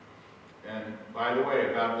 And by the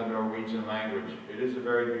way, about the Norwegian language, it is a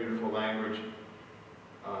very beautiful language,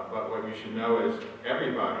 but what you should know is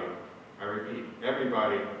everybody, I repeat,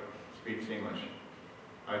 everybody speaks English.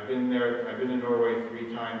 I've been to Norway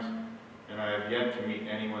 3 times, and I have yet to meet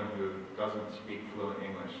anyone who doesn't speak fluent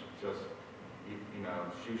English. Just, you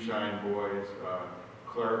know, shoe shine boys,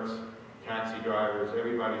 clerks, taxi drivers,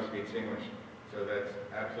 everybody speaks English. So that's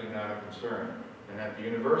absolutely not a concern. And at the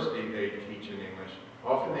university, they teach in English.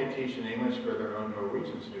 Often they teach in English for their own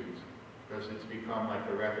Norwegian students, because it's become like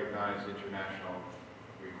a recognized international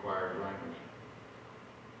required language.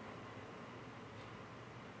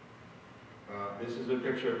 This is a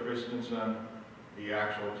picture of Kristiansand, the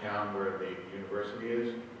actual town where the university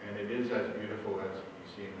is, and it is as beautiful as you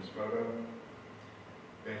see in this photo.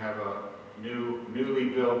 They have a newly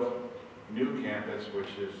built new campus,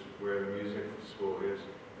 which is where the music school is,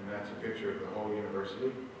 and that's a picture of the whole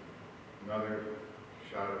university. Another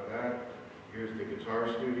shot of that. Here's the guitar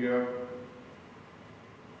studio.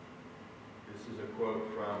 This is a quote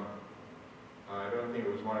from, I don't think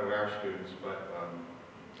it was one of our students, but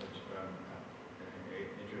an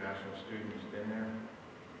international student who's been there.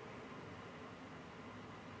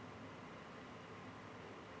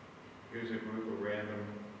 Here's a group of random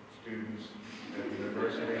students at the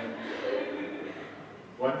university.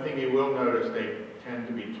 One thing you will notice, they tend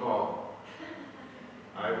to be tall.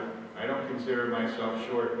 I don't consider myself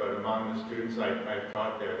short, but among the students I've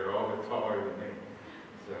taught there, they're all a bit taller than me.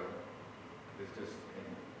 So it's just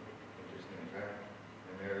an interesting fact.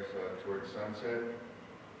 And there's towards Sunset.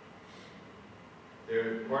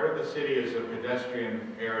 Part of the city is a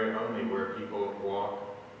pedestrian area only where people walk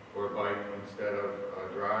or bike instead of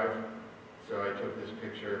drive. So I took this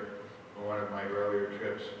picture on one of my earlier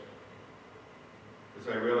trips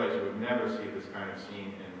because I realized you would never see this kind of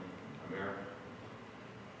scene in America.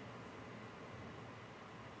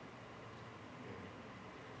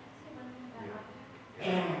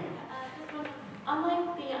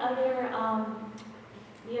 Unlike the other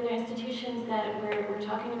institutions that we're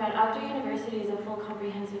talking about, Agder University is a full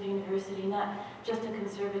comprehensive university, not just a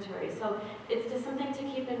conservatory. So it's just something to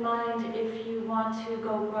keep in mind if you want to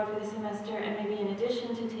go abroad for the semester and maybe in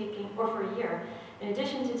addition to taking, or for a year, in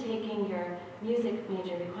addition to taking your music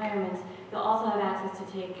major requirements, you'll also have access to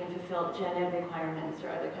take and fulfill gen ed requirements or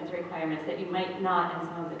other kinds of requirements that you might not in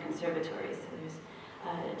some of the conservatories. So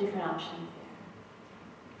there's different options there.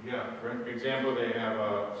 Yeah, for example, they have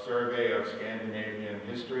a survey of Scandinavian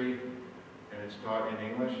history, and it's taught in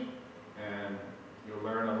English, and you'll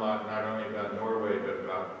learn a lot not only about Norway, but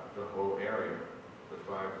about the whole area, the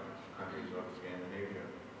 5 countries of Scandinavia.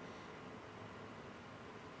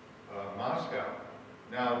 Moscow.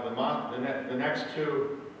 Now, the next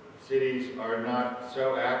 2 cities are not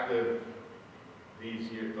so active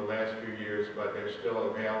these years, the last few years, but they're still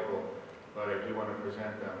available, but I do want to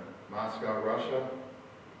present them. Moscow, Russia.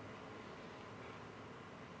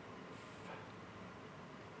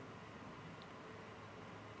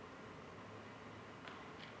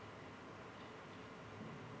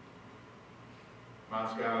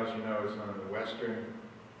 Moscow, as you know, is on the western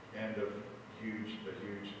end of the huge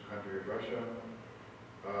country of Russia.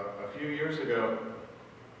 A few years ago,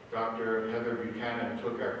 Dr. Heather Buchanan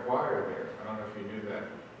took our choir there. I don't know if you knew that.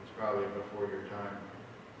 It's probably before your time.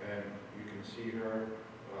 And you can see her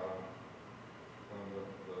on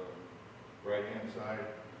the right-hand side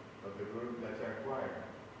of the group. That's our choir.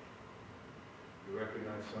 You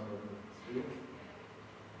recognize some of the students?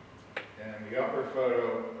 And the upper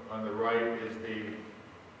photo on the right is the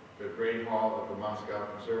Great Hall of the Moscow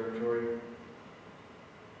Conservatory.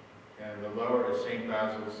 And the lower is St.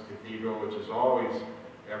 Basil's Cathedral, which is always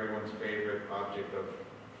everyone's favorite object of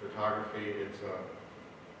photography.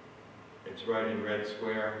 It's right in Red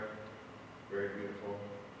Square, very beautiful.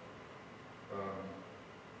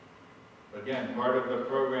 Again, part of the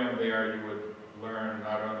program there, you would learn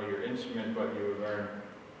not only your instrument, but you would learn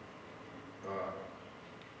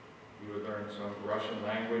some Russian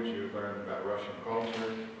language, you would learn about Russian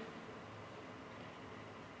culture.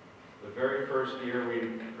 The very first year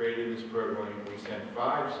we created this program, we sent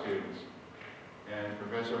 5 students, and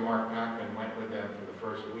Professor Mark Packman went with them for the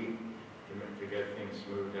first week to get things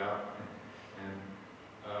smoothed out.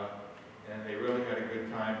 And they really had a good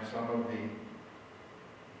time. Some of the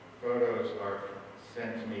photos are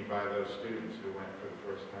sent to me by those students who went for the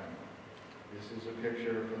first time. This is a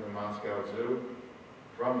picture from the Moscow Zoo.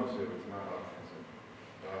 From the zoo, it's not offensive.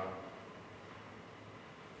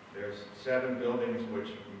 There's 7 buildings which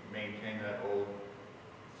maintain that old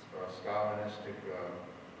Stalinistic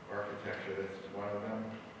architecture. This is one of them.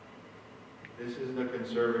 This is the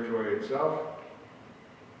conservatory itself.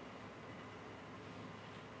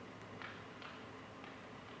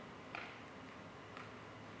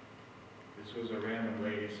 This was a random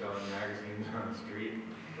lady selling magazines on the street,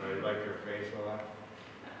 but I liked her face a lot.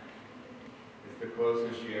 It's the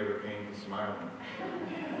closest she ever came to smiling.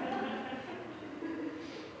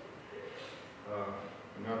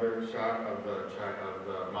 Another shot of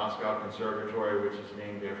the Moscow Conservatory, which is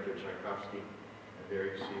named after Tchaikovsky. And there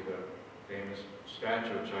you see the famous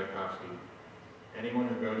statue of Tchaikovsky. Anyone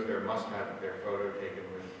who goes there must have their photo taken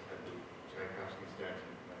with at the Tchaikovsky statue.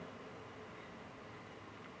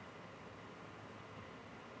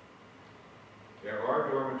 There are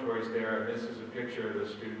dormitories there, and this is a picture the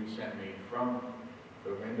student sent me from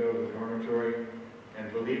the window of the dormitory.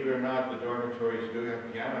 And believe it or not, the dormitories do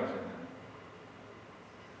have pianos in them.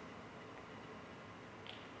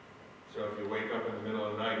 So if you wake up in the middle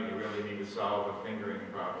of the night and you really need to solve a fingering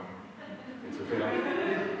problem, it's available.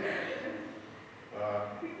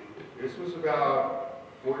 This was about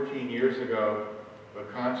 14 years ago, a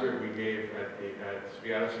concert we gave at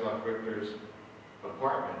Sviatoslav Richter's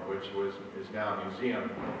apartment, which is now a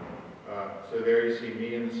museum. So there you see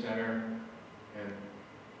me in the center, and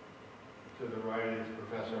to the right is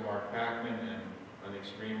Professor Mark Packman, and on the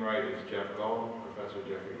extreme right is Jeff Gull, Professor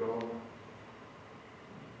Jeffrey Gull.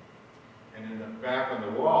 And in the back on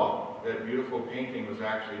the wall, that beautiful painting was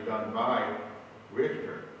actually done by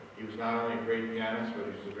Richter. He was not only a great pianist, but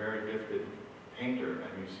he was a very gifted painter,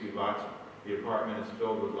 and you see the apartment is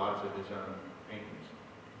filled with lots of his own paintings.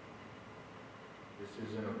 This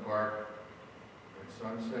is in a park at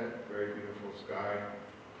sunset, very beautiful sky.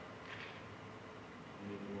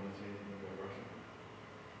 You want to say anything about Russia?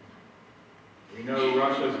 We know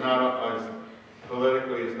Russia's not, as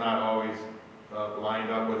politically, is not always lined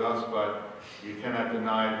up with us, but you cannot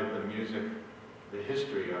deny that the music, the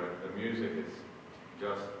history of it, the music is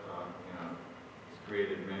just, you know, it's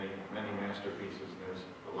created many, many masterpieces, and there's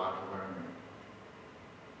a lot to learn there.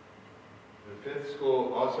 The fifth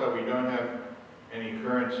school, also, we don't have any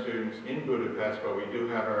current students in Budapest, but we do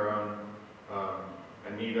have our own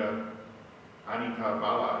Anita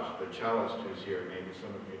Balázs, the cellist who's here. Maybe some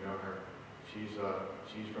of you know her. She's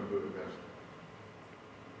from Budapest.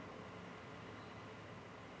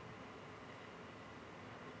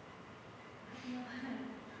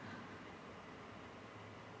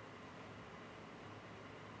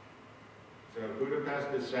 So Budapest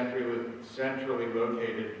is centrally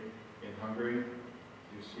located in Hungary,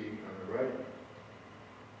 you see on the right.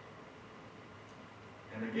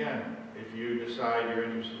 And again, if you decide you're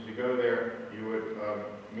interested to go there, you would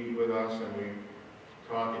meet with us and we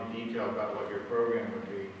talk in detail about what your program would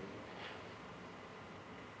be.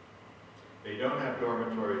 They don't have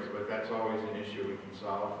dormitories, but that's always an issue we can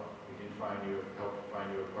solve. We can help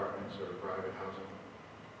find you apartments or private housing.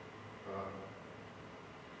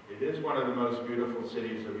 It is one of the most beautiful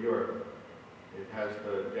cities of Europe. It has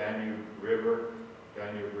the Danube River.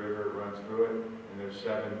 Danube River runs through it, and there's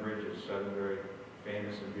 7 bridges, 7 very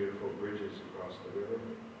famous and beautiful bridges across the river.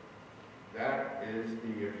 That is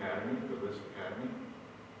the academy, the Liszt Academy.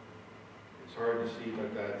 It's hard to see,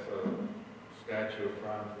 but that's a statue of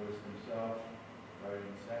Franz Liszt himself, right in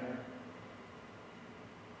the center.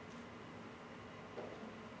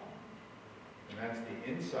 And that's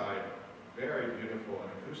the inside, very beautiful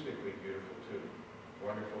and acoustically beautiful too.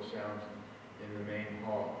 Wonderful sounds in the main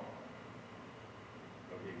hall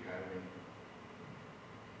of the academy.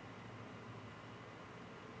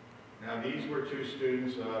 Now these were 2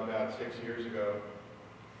 students about 6 years ago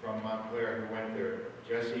from Montclair who went there.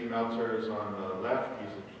 Jesse Meltzer is on the left, he's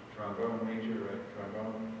a trombone major, right,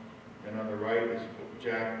 trombone. And on the right is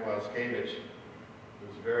Jack Blaskevich,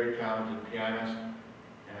 who's a very talented pianist,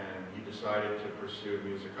 and he decided to pursue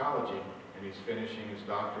musicology, and he's finishing his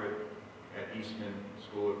doctorate at Eastman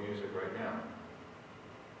School of Music right now.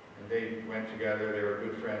 And they went together, they were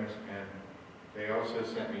good friends, and they also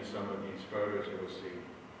sent me some of these photos you will see.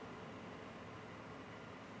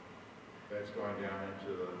 That's going down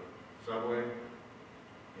into the subway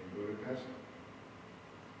in Budapest.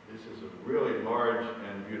 This is a really large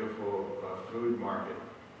and beautiful food market.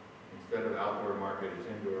 Instead of outdoor market, it's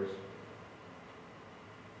indoors.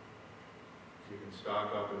 So you can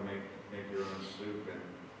stock up and make your own soup and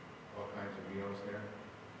all kinds of meals there.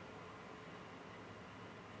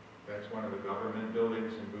 That's one of the government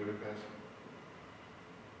buildings in Budapest.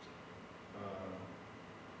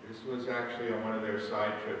 This was actually on one of their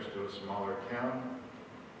side trips to a smaller town.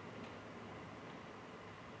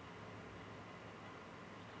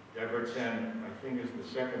 Debrecen, I think, is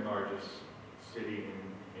the 2nd largest city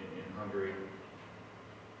in Hungary.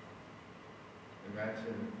 And that's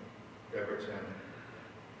in Debrecen,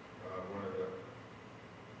 one of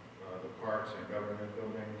the parks and government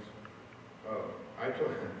buildings. Oh, I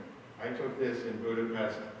took this in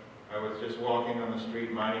Budapest. I was just walking on the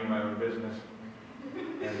street minding my own business.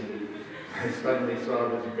 And I suddenly saw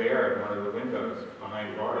this bear in one of the windows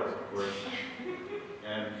behind bars, of course.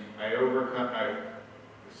 And I was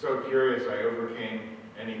so curious, I overcame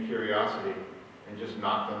any curiosity and just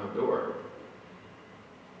knocked on the door.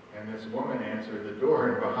 And this woman answered the door,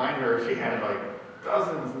 and behind her she had like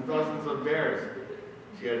dozens and dozens of bears.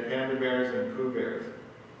 She had panda bears and Pooh bears.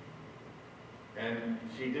 And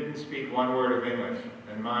she didn't speak one word of English,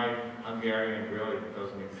 and my Hungarian really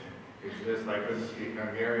doesn't exist. I couldn't speak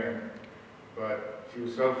Hungarian, but she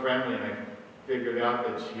was so friendly, and I figured out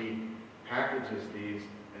that she packages these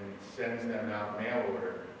and sends them out mail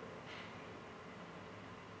order.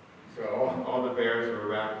 So all the bears were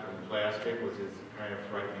wrapped in plastic, which is kind of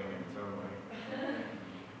frightening in its own way.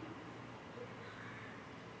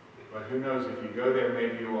 But who knows, if you go there,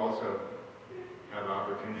 maybe you'll also have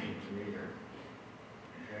opportunity to meet her.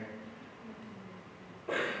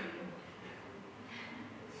 Okay?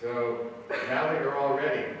 So now that you're all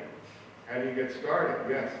ready, how do you get started?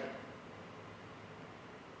 Yes.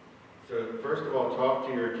 So first of all, talk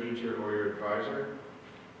to your teacher or your advisor.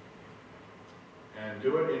 And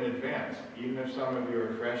do it in advance, even if some of you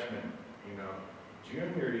are freshmen. You know,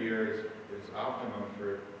 junior year is optimum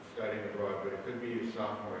for studying abroad, but it could be your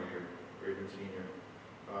sophomore year or even senior.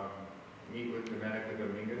 Meet with Domenica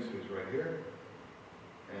Dominguez, who's right here,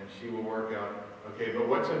 and she will work out. Okay, but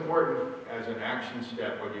what's important as an action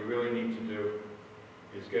step, what you really need to do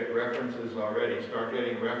is get references already. Start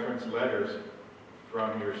getting reference letters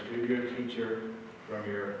from your studio teacher, from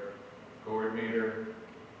your coordinator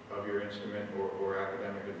of your instrument or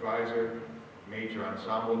academic advisor, major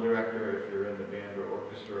ensemble director if you're in the band or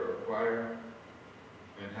orchestra or choir,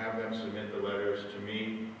 and have them submit the letters to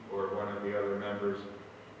me or one of the other members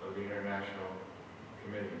of the international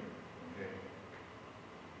committee. Okay.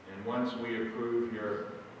 And once we approve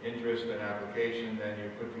your interest and application, then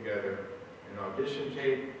you put together an audition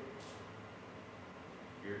tape,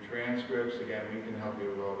 your transcripts. Again, we can help you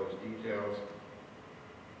with all those details.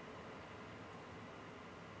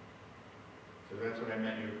 So that's what I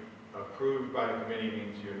meant. You approved by the committee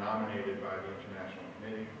means you're nominated by the international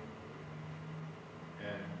committee.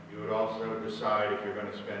 And you would also decide if you're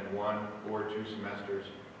going to spend 1 or 2 semesters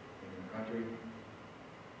in the country.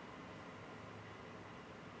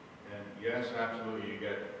 And yes, absolutely, you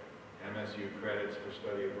get MSU credits for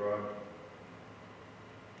study abroad.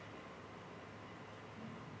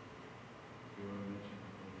 Do you want to mention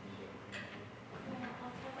anything about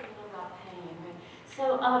I'll talk a little about paying. So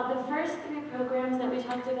the first 3 programs that we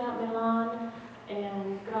talked about, Milan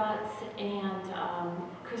and Graz and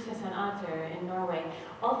Kristiansand in Norway,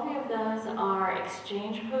 all 3 of those are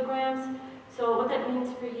exchange programs. So what that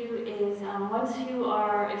means for you is once you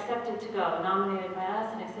are accepted to go, nominated by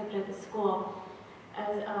us and accepted at the school,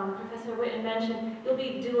 as Professor Whitten mentioned, you'll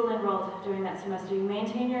be dual enrolled during that semester. You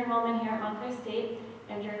maintain your enrollment here at Montclair State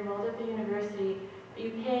and you're enrolled at the university.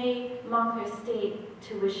 You pay Montclair State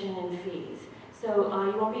tuition and fees. So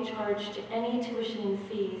you won't be charged any tuition and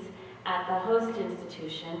fees at the host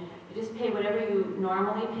institution. You just pay whatever you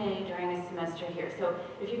normally pay during a semester here. So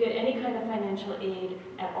if you get any kind of financial aid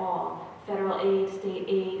at all, federal aid, state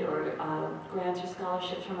aid, or grants or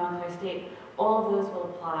scholarships from Montclair State, all of those will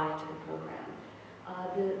apply to the program.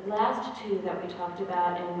 The last 2 that we talked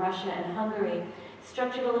about in Russia and Hungary,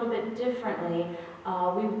 structured a little bit differently.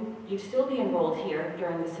 You'd still be enrolled here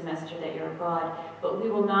during the semester that you're abroad, but we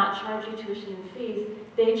will not charge you tuition and fees.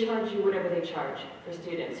 They charge you whatever they charge for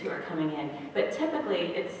students who are coming in. But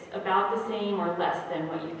typically, it's about the same or less than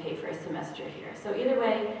what you pay for a semester here. So either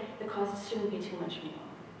way, the cost shouldn't be too much more.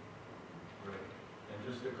 Right.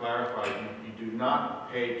 And just to clarify, you do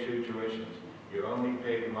not pay 2 tuitions. You only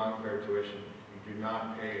pay the Montclair tuition. You do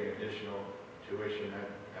not pay an additional tuition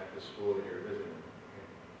at the school that you're visiting.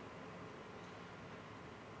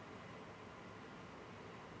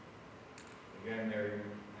 Again, there you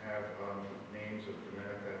have names of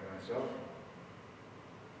Domenica and myself.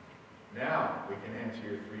 Now we can answer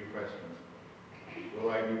your 3 questions.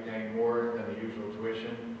 Will I be paying more than the usual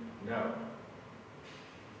tuition? No.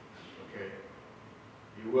 Okay.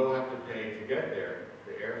 You will have to pay to get there,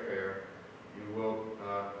 the airfare.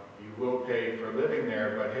 You will pay for living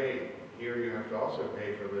there, but hey, here you have to also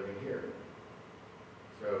pay for living here.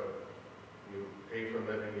 So you pay for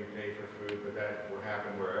living, you pay for food, but that will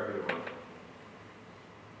happen wherever you are.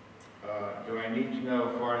 Do I need to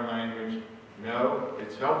know foreign language? No,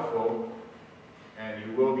 it's helpful, and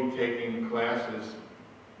you will be taking classes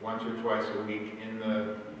once or twice a week in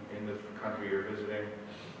the country you're visiting.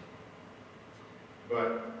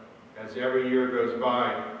 But as every year goes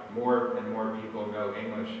by, more and more people know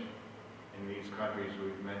English in these countries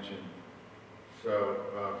we've mentioned. So,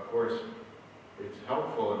 of course, it's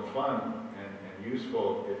helpful and fun and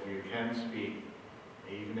useful if you can speak.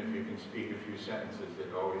 Even if you can speak a few sentences,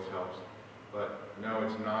 it always helps. But no,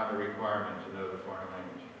 it's not a requirement to know the foreign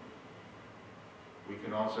language. We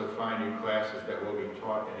can also find you classes that will be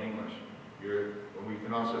taught in English. We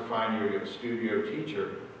can also find you a studio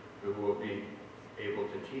teacher who will be able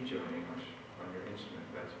to teach you in English on your instrument.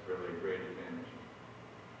 That's really a great advantage.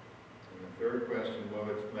 And the 3rd question, will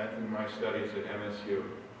it lengthen my studies at MSU?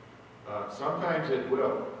 Sometimes it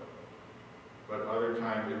will. But other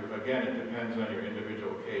times, again, it depends on your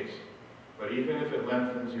individual case. But even if it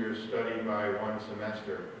lengthens your study by 1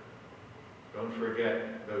 semester, don't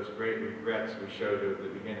forget those great regrets we showed you at the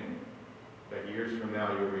beginning. That years from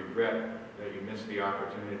now, you'll regret that you missed the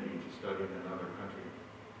opportunity to study in another country.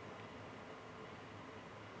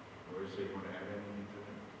 Marissa, you want to add anything to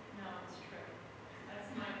that? No, it's true. That's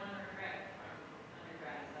my one regret from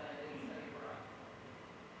undergrad, that I didn't study abroad.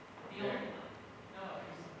 The only one. No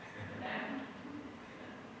others. That.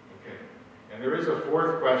 Okay. And there is a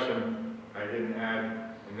 4th question I didn't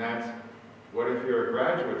add, and that's, what if you're a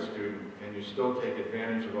graduate student? Can you still take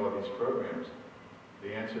advantage of all these programs?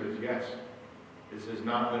 The answer is yes. This is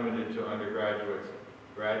not limited to undergraduates.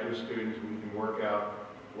 Graduate students, we can work out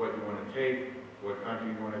what you want to take, what country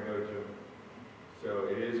you want to go to. So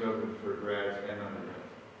it is open for grads and undergrads.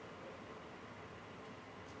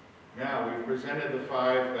 Now, we've presented the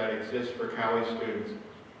 5 that exist for Cali students,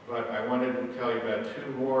 but I wanted to tell you about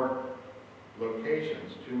 2 more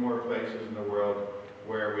locations, 2 more places in the world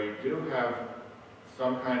where we do have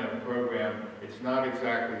some kind of program. It's not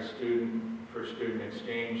exactly student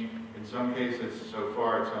exchange. In some cases, so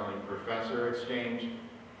far, it's only professor exchange.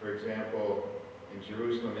 For example, in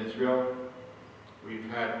Jerusalem, Israel, we've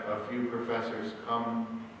had a few professors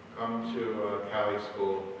come to Cali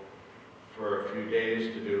School for a few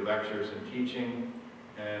days to do lectures and teaching,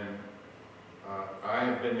 and I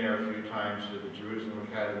have been there a few times to the Jerusalem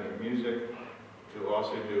Academy of Music to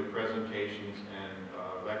also do presentations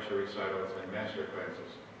and lecture recitals and master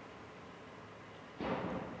classes.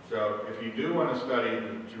 So if you do want to study at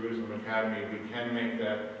the Jerusalem Academy, we can make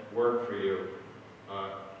that work for you.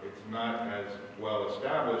 It's not as well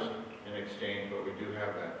established in exchange, but we do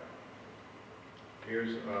have that.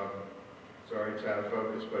 Here's, sorry it's out of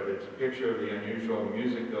focus, but it's a picture of the unusual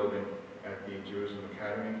music building at the Jerusalem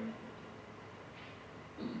Academy.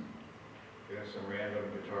 There's some random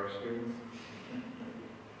guitar students.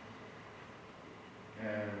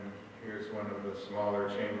 And here's one of the smaller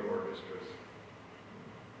chamber orchestras.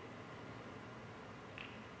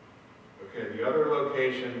 Okay, the other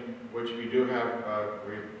location, which we do have a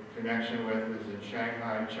connection with, is in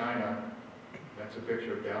Shanghai, China. That's a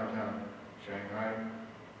picture of downtown Shanghai.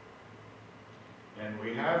 And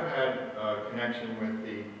we have had a connection with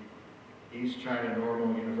the East China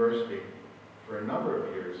Normal University for a number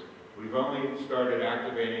of years. We've only started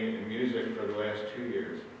activating in music for the last 2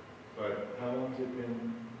 years. But how long has it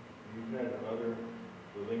been? You've had the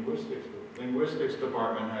linguistics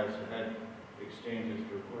department has had exchanges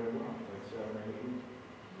for quite a while, like 7 or 8 years.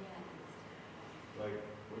 Like,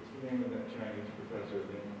 what's the name of that Chinese professor?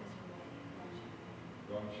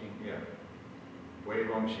 Longxing, yeah. Wei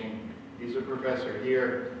Longxing. He's a professor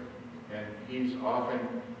here, and he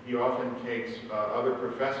often takes other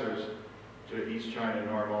professors to East China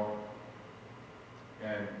Normal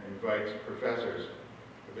and invites professors.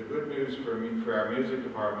 But the good news for our music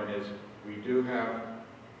department is we do have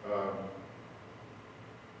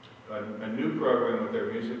a new program with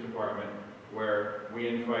their music department where we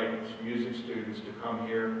invite music students to come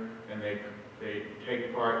here, and they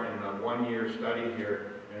take part in a 1-year study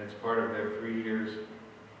here, and it's part of their 3 years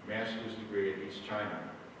master's degree at East China.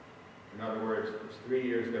 In other words, it's 3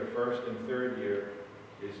 years. Their first and third year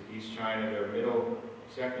is East China. Their middle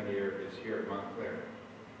second year is here at Montclair.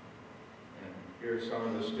 And here's some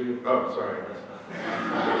of the students. Oh, sorry.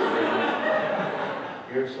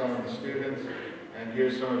 Here's some of the students, and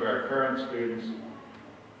here's some of our current students.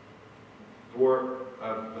 4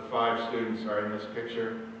 of the 5 students are in this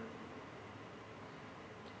picture.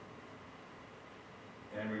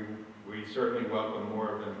 And we certainly welcome more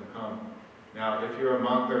of them to come. Now, if you're a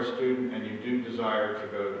Montclair student and you do desire to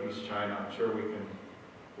go to East China, I'm sure we can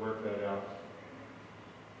work that out.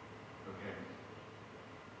 Okay.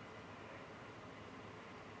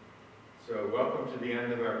 So welcome to the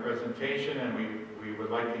end of our presentation, and we would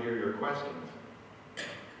like to hear your questions.